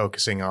folks be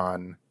focusing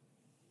on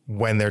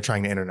when they're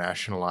trying to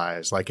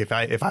internationalize? Like if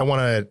I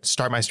want to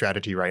start my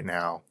strategy right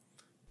now,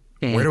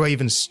 where do I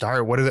even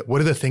start? What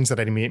are the things that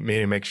I need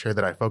to make sure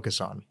that I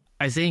focus on?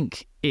 I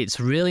think it's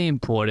really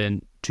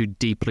important to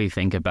deeply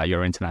think about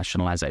your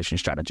internationalization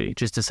strategy,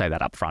 just to say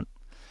that up front.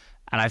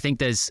 And I think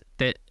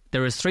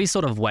there are three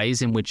sort of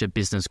ways in which a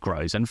business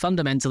grows. And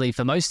fundamentally,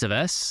 for most of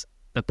us,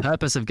 the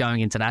purpose of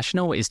going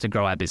international is to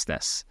grow our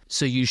business.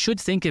 So you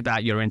should think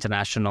about your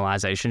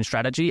internationalization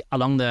strategy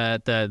along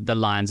the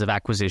lines of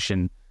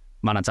acquisition,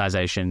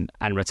 monetization,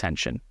 and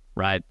retention,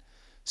 right?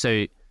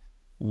 So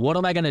what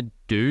am I going to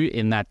do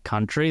in that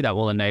country that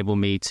will enable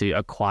me to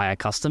acquire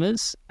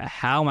customers?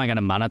 How am I going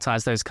to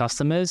monetize those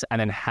customers?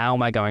 And then how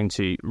am I going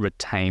to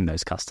retain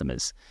those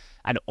customers?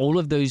 And all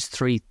of those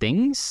three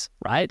things,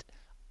 right,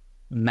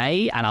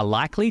 may and are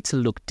likely to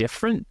look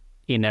different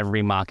in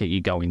every market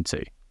you go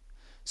into.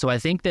 So I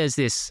think there's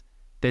this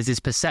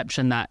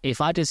perception that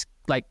if I just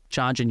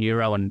charge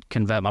 €1 and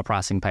convert my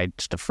pricing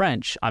page to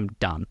French, I'm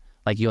done.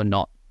 Like, you're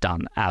not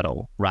done at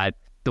all, right?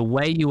 The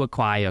way you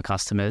acquire your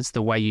customers,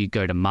 the way you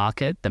go to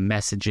market, the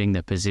messaging,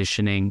 the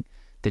positioning,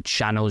 the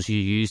channels you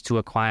use to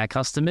acquire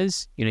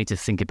customers, you need to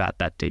think about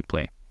that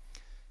deeply.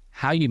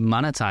 How you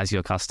monetize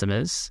your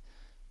customers,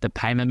 the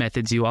payment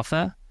methods you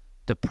offer,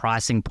 the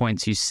pricing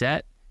points you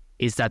set,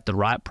 is that the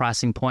right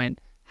pricing point?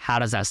 How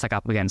does that stack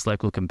up against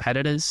local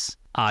competitors?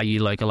 Are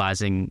you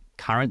localizing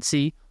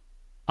currency?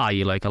 Are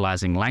you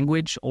localizing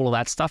language? All of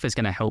that stuff is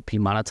going to help you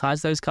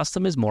monetize those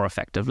customers more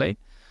effectively.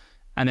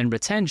 And then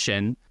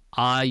retention,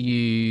 are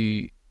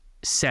you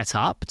set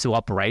up to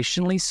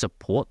operationally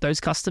support those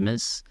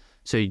customers?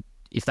 So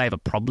if they have a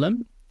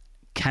problem,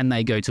 Can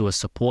they go to a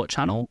support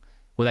channel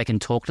where they can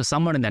talk to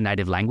someone in their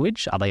native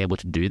language? Are they able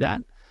to do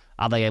that?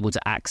 Are they able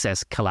to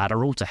access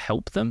collateral to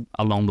help them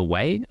along the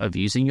way of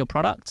using your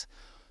product?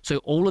 So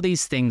all of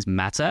these things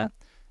matter.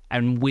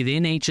 And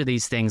within each of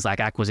these things like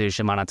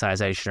acquisition,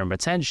 monetization, and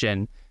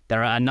retention,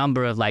 there are a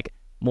number of like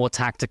more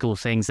tactical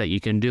things that you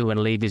can do and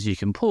levers you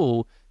can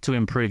pull to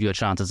improve your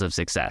chances of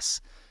success.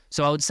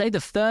 So I would say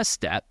the first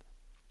step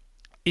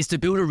is to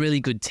build a really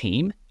good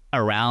team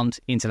around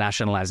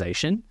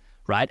internationalization,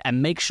 right?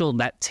 And make sure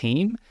that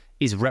team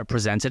is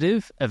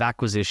representative of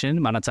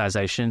acquisition,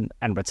 monetization,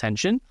 and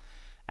retention.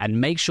 And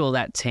make sure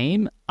that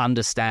team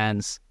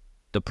understands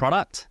the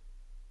product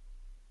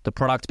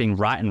being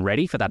right and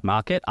ready for that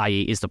market,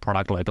 i.e. is the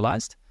product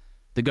localized,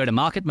 the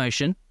go-to-market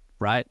motion,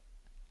 right?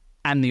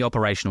 And the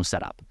operational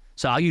setup.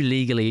 So are you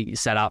legally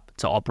set up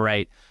to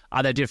operate?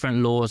 Are there different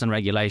laws and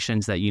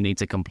regulations that you need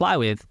to comply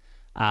with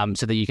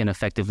so that you can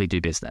effectively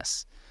do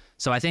business?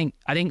 So I think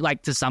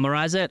like to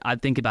summarize it,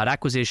 I'd think about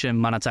acquisition,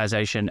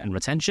 monetization, and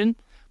retention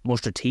more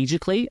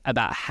strategically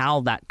about how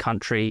that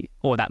country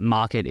or that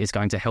market is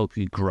going to help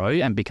you grow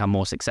and become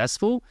more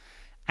successful.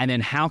 And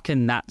then how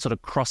can that sort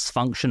of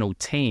cross-functional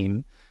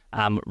team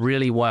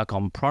really work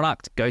on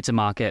product,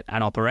 go-to-market,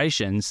 and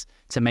operations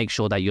to make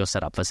sure that you're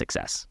set up for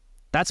success.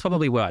 That's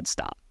probably where I'd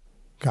start.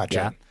 Gotcha.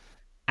 Yeah?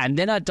 And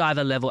then I'd dive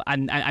a level,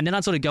 and then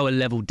I'd sort of go a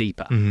level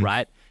deeper,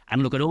 right?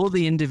 And look at all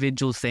the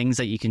individual things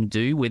that you can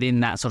do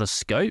within that sort of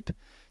scope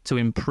to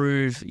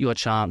improve your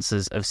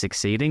chances of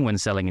succeeding when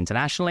selling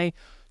internationally,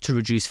 to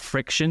reduce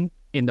friction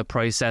in the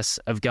process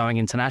of going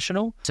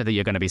international so that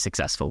you're going to be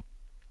successful.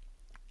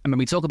 And when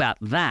we talk about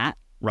that,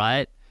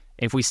 right,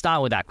 if we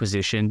start with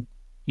acquisition,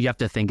 you have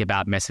to think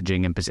about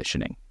messaging and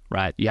positioning,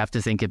 right? You have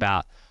to think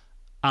about,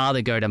 are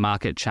the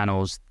go-to-market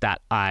channels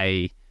that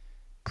I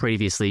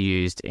previously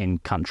used in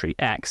country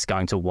X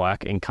going to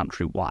work in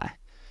country Y?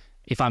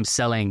 If I'm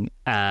selling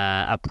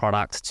a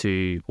product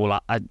to,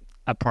 well,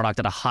 a product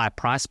at a high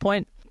price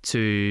point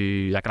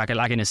to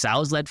like in a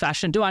sales-led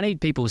fashion, do I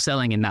need people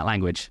selling in that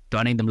language? Do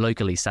I need them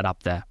locally set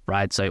up there,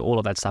 right? So all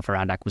of that stuff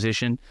around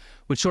acquisition,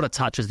 which sort of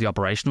touches the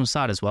operational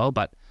side as well,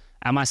 but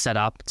am I set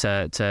up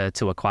to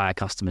acquire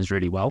customers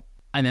really well?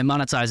 And then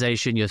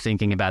monetization, you're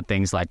thinking about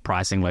things like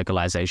pricing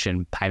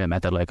localization, payment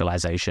method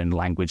localization,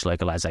 language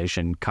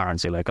localization,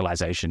 currency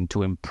localization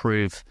to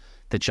improve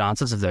the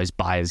chances of those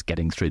buyers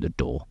getting through the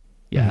door.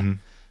 Yeah.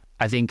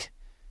 I think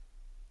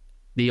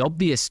the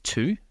obvious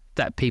two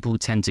that people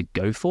tend to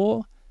go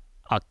for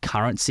are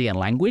currency and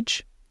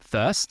language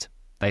first.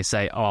 They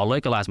say, oh, I'll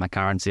localize my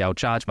currency. I'll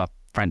charge my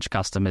French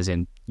customers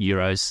in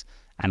euros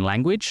and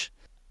language.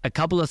 A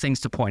couple of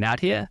things to point out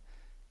here.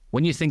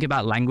 When you think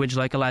about language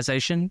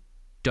localization,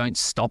 don't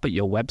stop at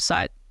your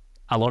website.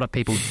 A lot of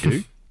people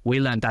do.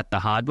 We learned that the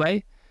hard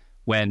way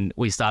when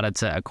we started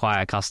to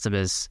acquire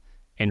customers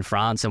in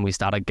France and we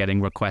started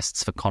getting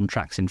requests for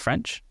contracts in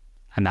French.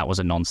 And that was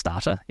a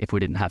non-starter if we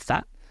didn't have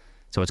that.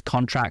 So it's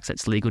contracts,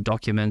 it's legal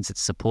documents,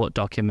 it's support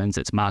documents,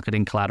 it's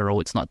marketing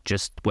collateral. It's not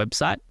just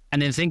website.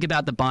 And then think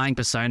about the buying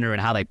persona and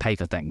how they pay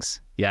for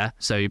things. Yeah.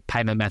 So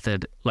payment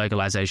method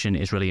localization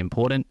is really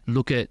important.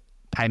 Look at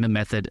payment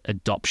method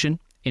adoption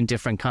in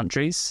different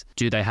countries.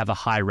 Do they have a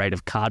high rate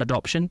of card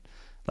adoption?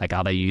 Like,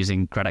 are they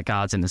using credit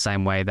cards in the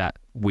same way that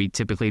we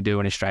typically do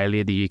in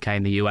Australia, the UK,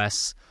 and the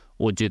US?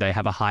 Or do they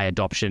have a high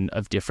adoption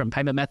of different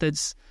payment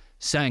methods?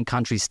 Certain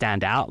countries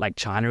stand out, like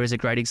China is a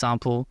great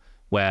example,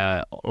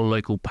 where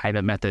local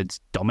payment methods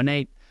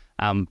dominate.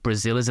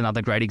 Brazil is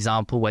another great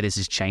example where this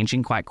is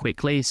changing quite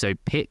quickly. So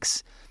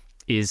Pix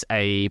is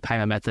a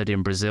payment method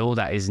in Brazil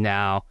that is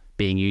now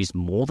being used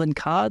more than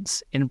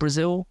cards in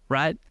Brazil,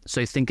 right?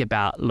 So think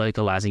about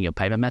localizing your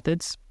payment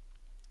methods.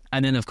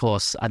 And then, of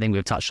course, I think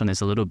we've touched on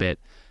this a little bit,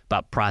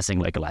 but pricing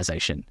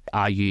localization.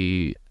 Are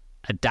you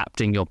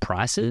adapting your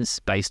prices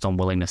based on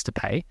willingness to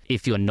pay?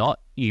 If you're not,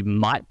 you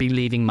might be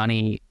leaving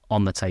money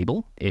on the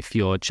table if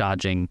you're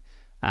charging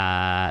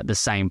the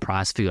same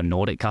price for your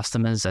Nordic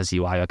customers as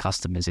you are your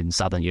customers in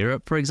Southern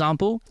Europe, for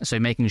example. So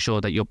making sure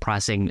that you're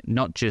pricing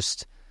not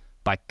just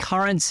by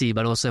currency,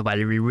 but also by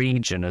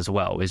region as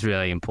well is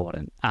really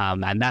important.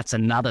 And that's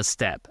another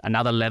step,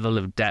 another level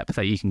of depth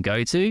that you can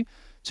go to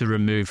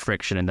remove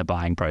friction in the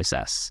buying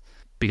process.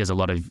 Because a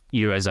lot of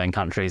Eurozone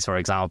countries, for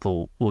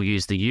example, will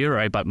use the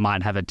euro, but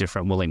might have a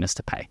different willingness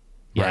to pay.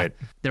 Yeah. Right.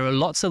 There are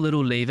lots of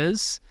little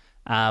levers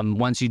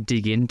once you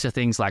dig into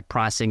things like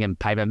pricing and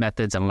payment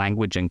methods and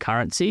language and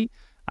currency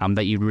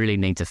that you really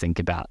need to think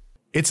about.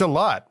 It's a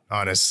lot,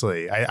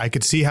 honestly. I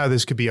could see how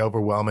this could be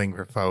overwhelming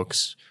for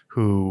folks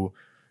who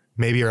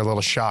maybe are a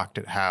little shocked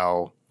at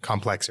how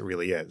complex it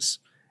really is.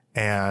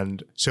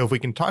 And so if we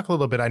can talk a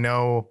little bit, I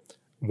know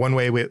one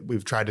way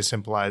we've tried to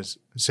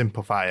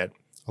simplify it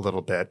a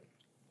little bit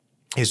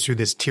is through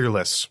this tier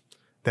list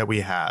that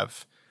we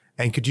have.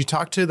 And could you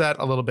talk to that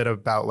a little bit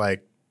about,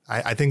 like,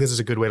 I think this is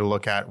a good way to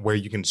look at where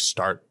you can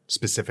start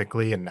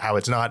specifically and how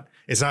it's not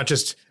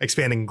just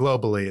expanding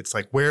globally. It's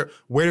like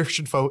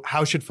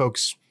how should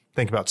folks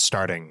think about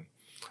starting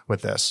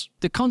with this?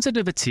 The concept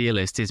of a tier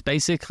list is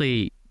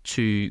basically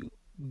to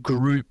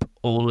group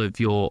all of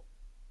your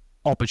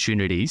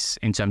opportunities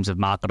in terms of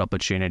market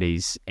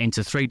opportunities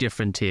into 3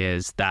 different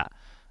tiers that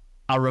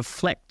are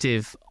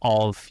reflective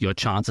of your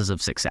chances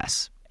of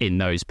success in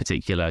those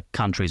particular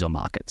countries or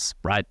markets,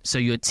 right? So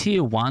your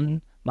tier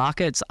 1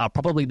 markets are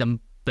probably the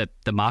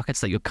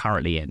markets that you're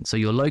currently in. So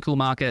your local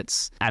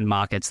markets and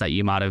markets that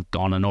you might have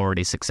gone and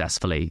already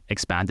successfully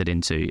expanded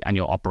into and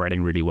you're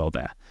operating really well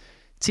there.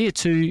 Tier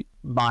 2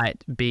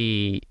 might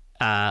be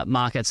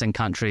markets and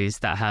countries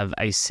that have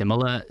a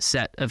similar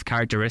set of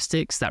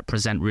characteristics that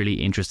present really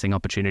interesting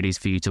opportunities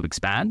for you to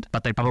expand,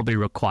 but they probably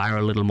require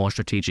a little more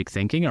strategic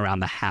thinking around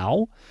the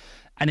how.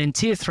 And in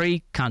tier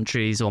 3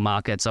 countries or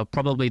markets are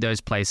probably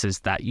those places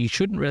that you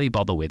shouldn't really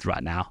bother with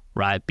right now,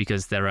 right?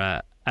 Because there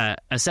are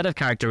a set of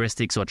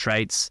characteristics or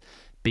traits,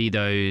 be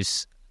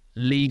those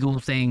legal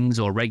things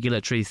or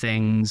regulatory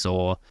things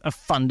or a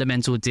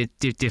fundamental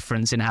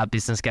difference in how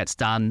business gets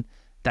done,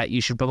 that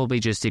you should probably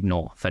just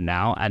ignore for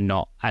now and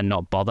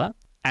not bother.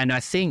 And I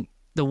think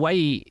the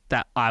way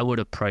that I would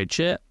approach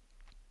it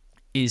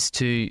is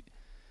to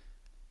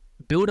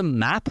build a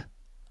map,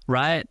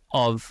 right,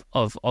 of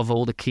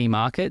all the key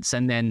markets,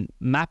 and then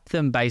map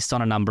them based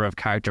on a number of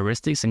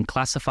characteristics and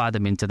classify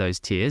them into those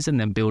tiers, and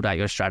then build out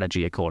your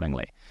strategy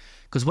accordingly.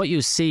 Because what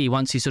you see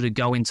once you sort of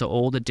go into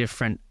all the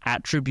different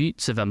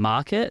attributes of a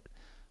market,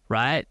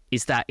 right,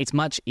 is that it's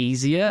much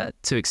easier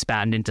to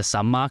expand into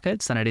some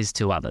markets than it is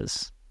to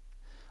others.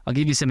 I'll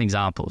give you some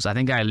examples. I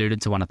think I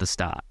alluded to one at the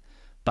start.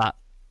 But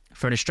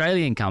for an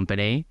Australian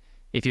company,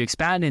 if you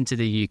expand into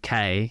the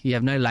UK, you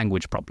have no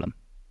language problem,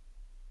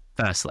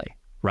 firstly,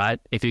 right?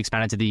 If you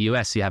expand into the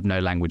US, you have no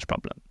language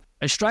problem.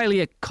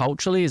 Australia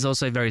culturally is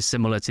also very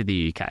similar to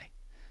the UK.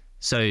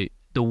 So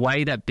the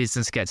way that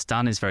business gets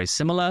done is very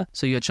similar.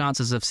 So your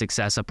chances of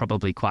success are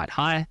probably quite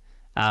high.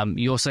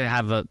 You also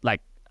have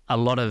a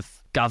lot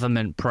of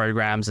government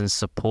programs and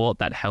support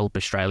that help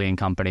Australian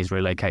companies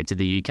relocate to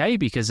the UK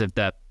because of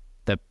the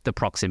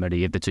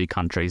proximity of the 2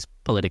 countries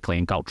politically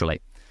and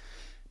culturally.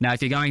 Now,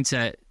 if you're going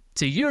to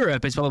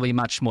Europe, it's probably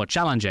much more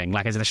challenging.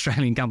 Like as an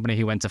Australian company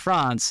who went to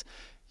France,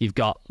 you've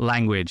got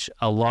language,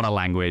 a lot of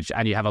language,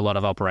 and you have a lot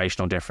of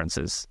operational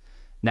differences.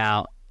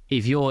 Now,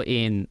 if you're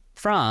in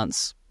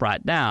France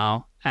right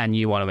now and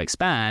you want to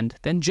expand,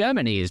 then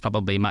Germany is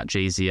probably much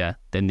easier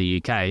than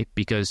the UK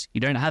because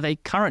you don't have a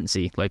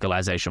currency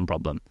localization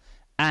problem.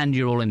 And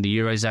you're all in the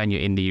Eurozone,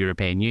 you're in the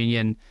European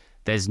Union.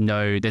 There's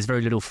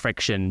very little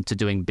friction to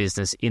doing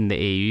business in the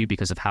EU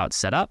because of how it's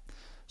set up.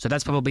 So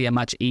that's probably a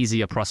much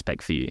easier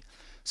prospect for you.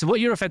 So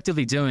what you're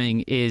effectively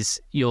doing is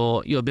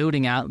you're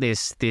building out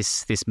this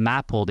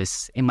map, or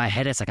this, in my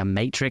head, it's like a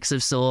matrix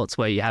of sorts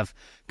where you have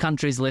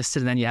countries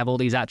listed and then you have all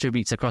these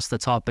attributes across the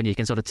top and you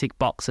can sort of tick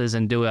boxes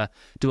and do a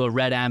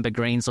red, amber,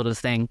 green sort of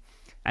thing.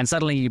 And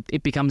suddenly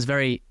it becomes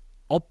very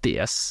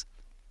obvious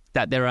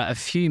that there are a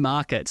few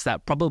markets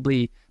that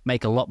probably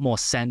make a lot more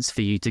sense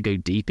for you to go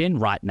deep in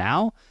right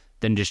now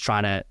than just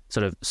trying to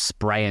sort of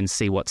spray and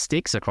see what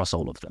sticks across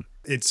all of them.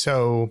 It's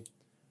so,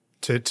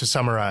 to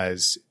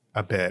summarize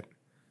a bit,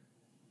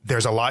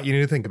 there's a lot you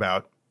need to think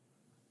about,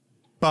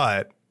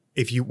 but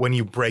when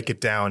you break it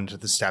down to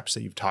the steps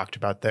that you've talked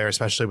about there,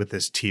 especially with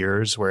this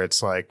tiers where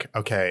it's like,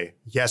 okay,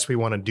 yes, we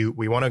want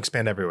to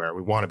expand everywhere.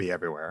 We want to be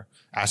everywhere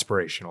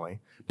aspirationally,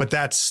 but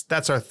that's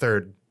our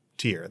 3rd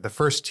tier. The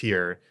first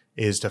tier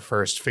is to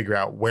first figure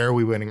out where are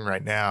we winning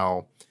right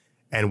now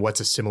and what's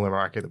a similar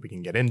market that we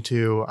can get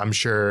into. I'm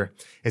sure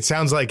it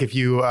sounds like if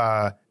you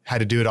had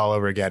to do it all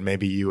over again,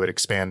 maybe you would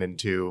expand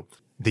into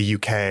the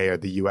UK or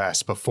the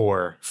US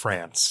before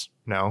France.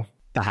 No?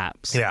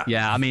 Perhaps. Yeah.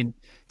 Yeah. I mean,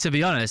 to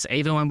be honest,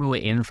 even when we were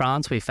in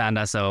France, we found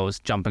ourselves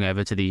jumping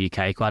over to the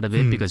UK quite a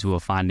bit because we were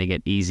finding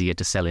it easier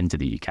to sell into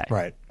the UK.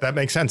 Right. That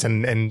makes sense.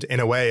 And in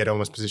a way, it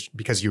almost,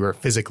 because you were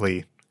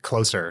physically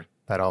closer,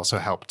 that also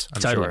helped,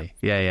 I'm totally.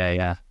 Sure.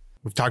 Yeah.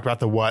 We've talked about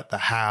the what, the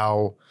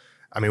how.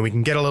 I mean, we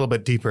can get a little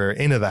bit deeper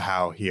into the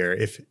how here.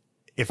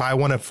 If I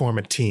want to form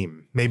a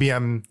team, maybe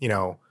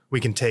we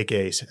can take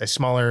a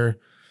smaller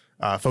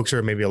folks who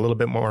are maybe a little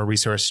bit more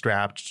resource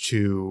strapped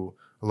to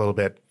a little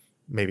bit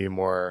maybe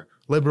more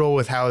liberal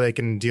with how they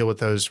can deal with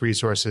those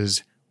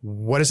resources.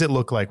 What does it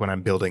look like when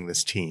I'm building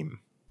this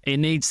team? It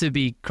needs to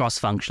be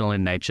cross-functional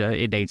in nature.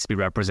 It needs to be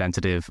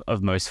representative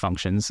of most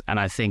functions. And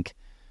I think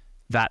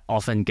that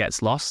often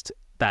gets lost,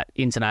 that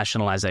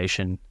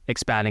internationalization,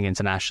 expanding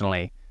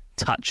internationally,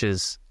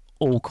 touches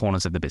all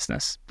corners of the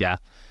business. Yeah.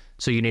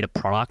 So you need a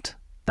product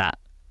that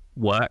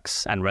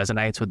works and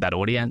resonates with that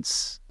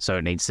audience. So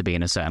it needs to be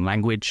in a certain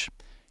language.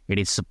 You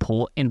need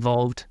support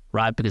involved,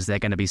 right? Because they're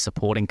going to be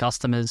supporting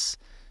customers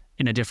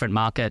in a different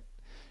market.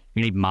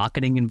 You need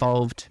marketing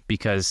involved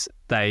because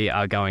they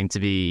are going to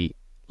be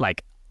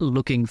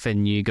looking for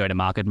new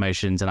go-to-market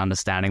motions and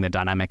understanding the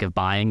dynamic of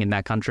buying in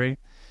that country.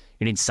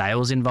 You need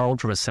sales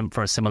involved for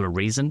a similar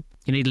reason.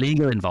 You need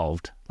legal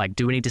involved.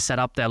 Do we need to set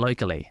up there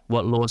locally?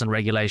 What laws and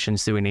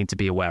regulations do we need to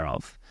be aware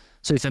of?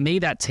 So for me,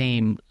 that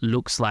team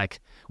looks like,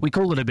 we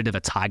call it a bit of a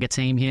tiger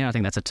team here. I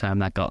think that's a term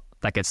that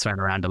gets thrown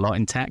around a lot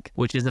in tech,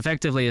 which is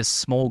effectively a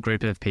small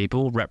group of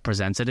people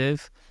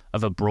representative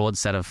of a broad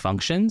set of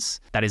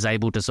functions that is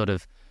able to sort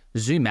of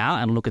zoom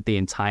out and look at the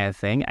entire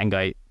thing and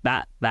go,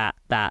 that,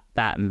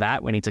 and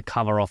that. We need to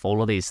cover off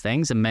all of these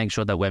things and make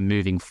sure that we're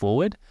moving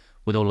forward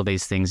with all of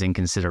these things in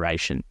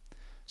consideration.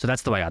 So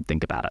that's the way I'd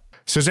think about it.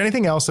 So is there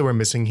anything else that we're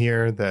missing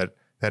here that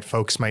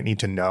folks might need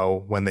to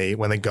know when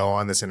they go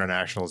on this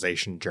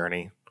internationalization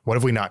journey? What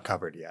have we not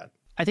covered yet?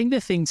 I think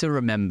the thing to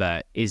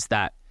remember is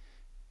that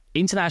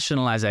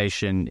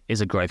internationalization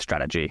is a growth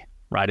strategy,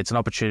 right? It's an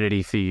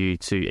opportunity for you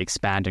to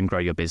expand and grow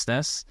your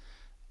business.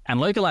 And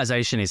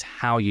localization is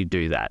how you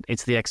do that.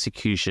 It's the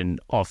execution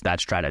of that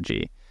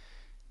strategy.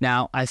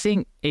 Now, I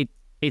think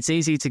it's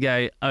easy to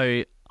go,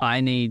 oh, I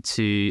need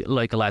to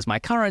localize my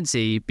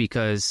currency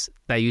because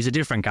they use a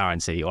different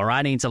currency, or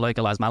I need to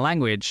localize my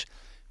language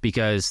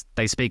because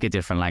they speak a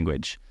different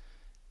language.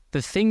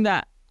 The thing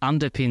that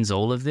underpins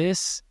all of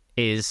this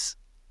is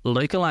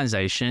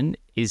localization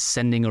is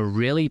sending a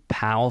really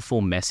powerful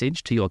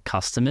message to your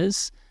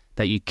customers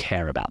that you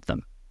care about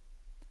them,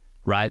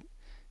 right?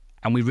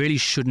 And we really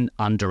shouldn't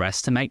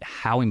underestimate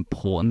how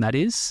important that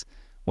is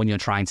when you're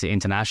trying to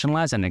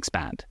internationalize and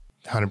expand.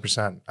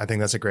 100%. I think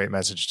that's a great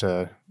message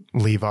to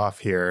leave off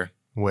here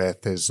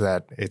with, is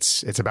that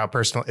it's about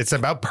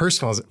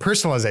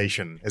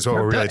personalization is what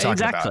we're really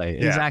talking about.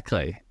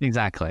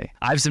 Exactly.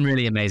 I have some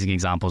really amazing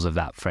examples of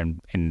that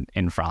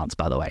in France,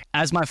 by the way.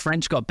 As my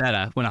French got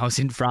better when I was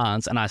in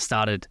France and I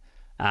started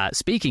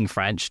speaking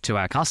French to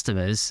our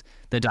customers,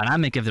 the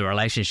dynamic of the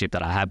relationship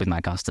that I had with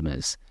my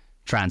customers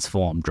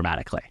transformed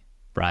dramatically.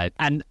 Right.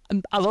 And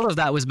a lot of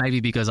that was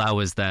maybe because I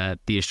was the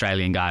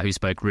Australian guy who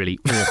spoke really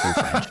awful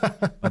French.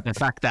 But the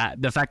fact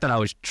that I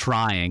was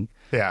trying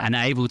and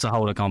able to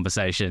hold a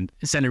conversation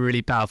sent a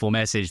really powerful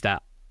message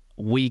that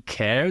we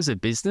care as a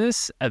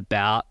business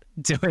about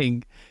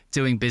doing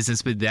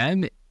business with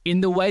them in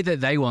the way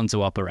that they want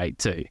to operate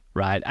too.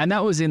 Right. And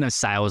that was in a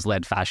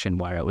sales-led fashion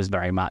where it was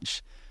very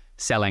much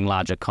selling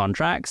larger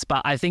contracts.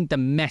 But I think the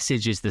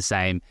message is the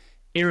same,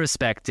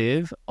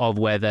 irrespective of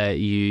whether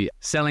you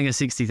selling a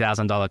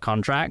 $60,000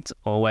 contract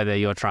or whether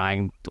you're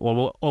trying,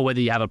 or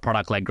whether you have a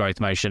product-led growth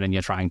motion and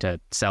you're trying to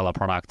sell a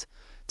product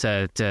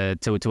to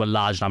a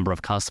large number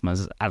of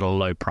customers at a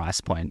low price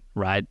point,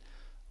 right?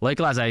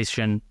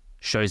 Localization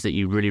shows that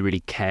you really,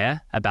 really care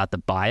about the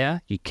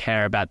buyer, you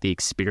care about the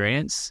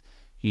experience,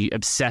 you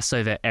obsess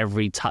over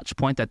every touch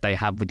point that they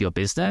have with your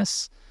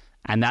business,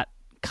 and that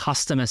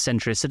customer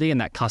centricity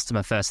and that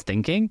customer first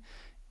thinking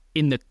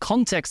in the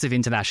context of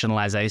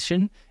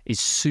internationalization is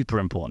super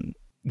important.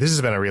 This has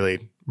been a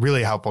really,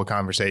 really helpful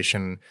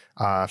conversation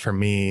for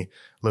me,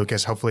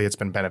 Lucas. Hopefully it's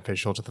been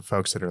beneficial to the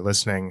folks that are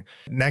listening.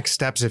 Next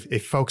steps,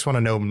 if folks want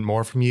to know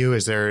more from you,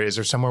 is there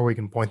somewhere we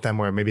can point them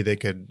where maybe they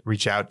could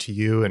reach out to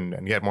you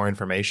and get more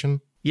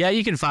information? Yeah,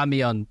 you can find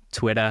me on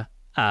Twitter.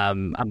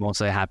 I'm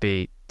also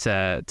happy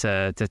to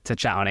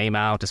chat on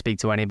email, to speak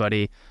to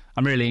anybody.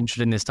 I'm really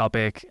interested in this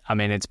topic. I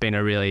mean, it's been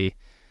a really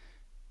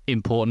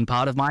important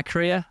part of my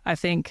career. I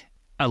think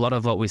a lot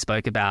of what we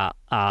spoke about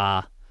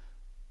are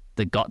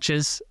the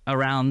gotchas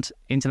around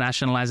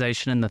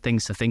internationalization and the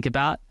things to think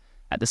about.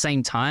 At the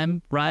same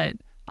time, right,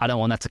 I don't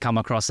want that to come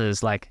across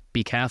as like,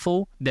 be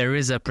careful. There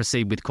is a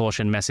proceed with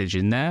caution message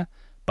in there,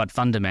 but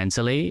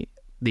fundamentally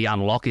the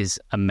unlock is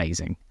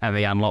amazing, and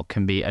the unlock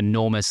can be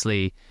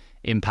enormously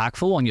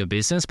impactful on your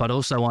business, but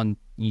also on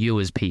you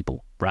as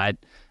people, right?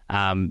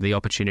 The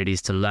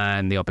opportunities to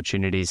learn, the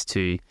opportunities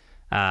to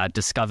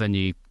discover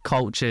new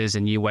cultures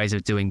and new ways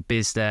of doing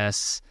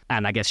business,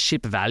 and I guess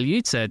ship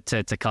value to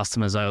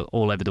customers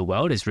all over the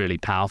world is really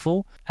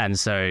powerful. And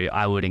so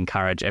I would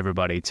encourage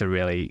everybody to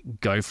really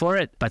go for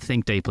it, but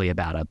think deeply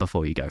about it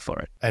before you go for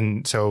it.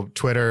 And so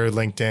Twitter,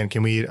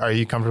 LinkedIn, are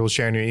you comfortable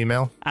sharing your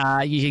email?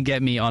 You can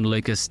get me on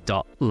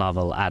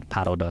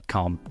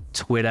lucas.lovell@paddle.com.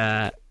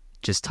 Twitter,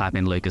 just type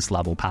in Lucas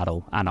Lovell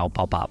Paddle and I'll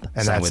pop up.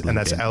 And that's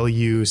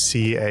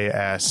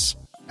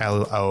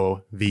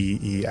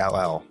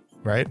LucasLovell,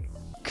 right?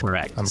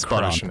 Correct. I'm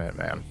crushing it,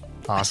 man.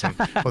 Awesome.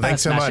 Well,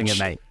 thanks so much. Smashing it,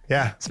 mate.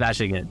 Yeah.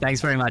 Smashing it.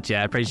 Thanks very much.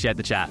 Yeah, I appreciate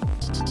the chat.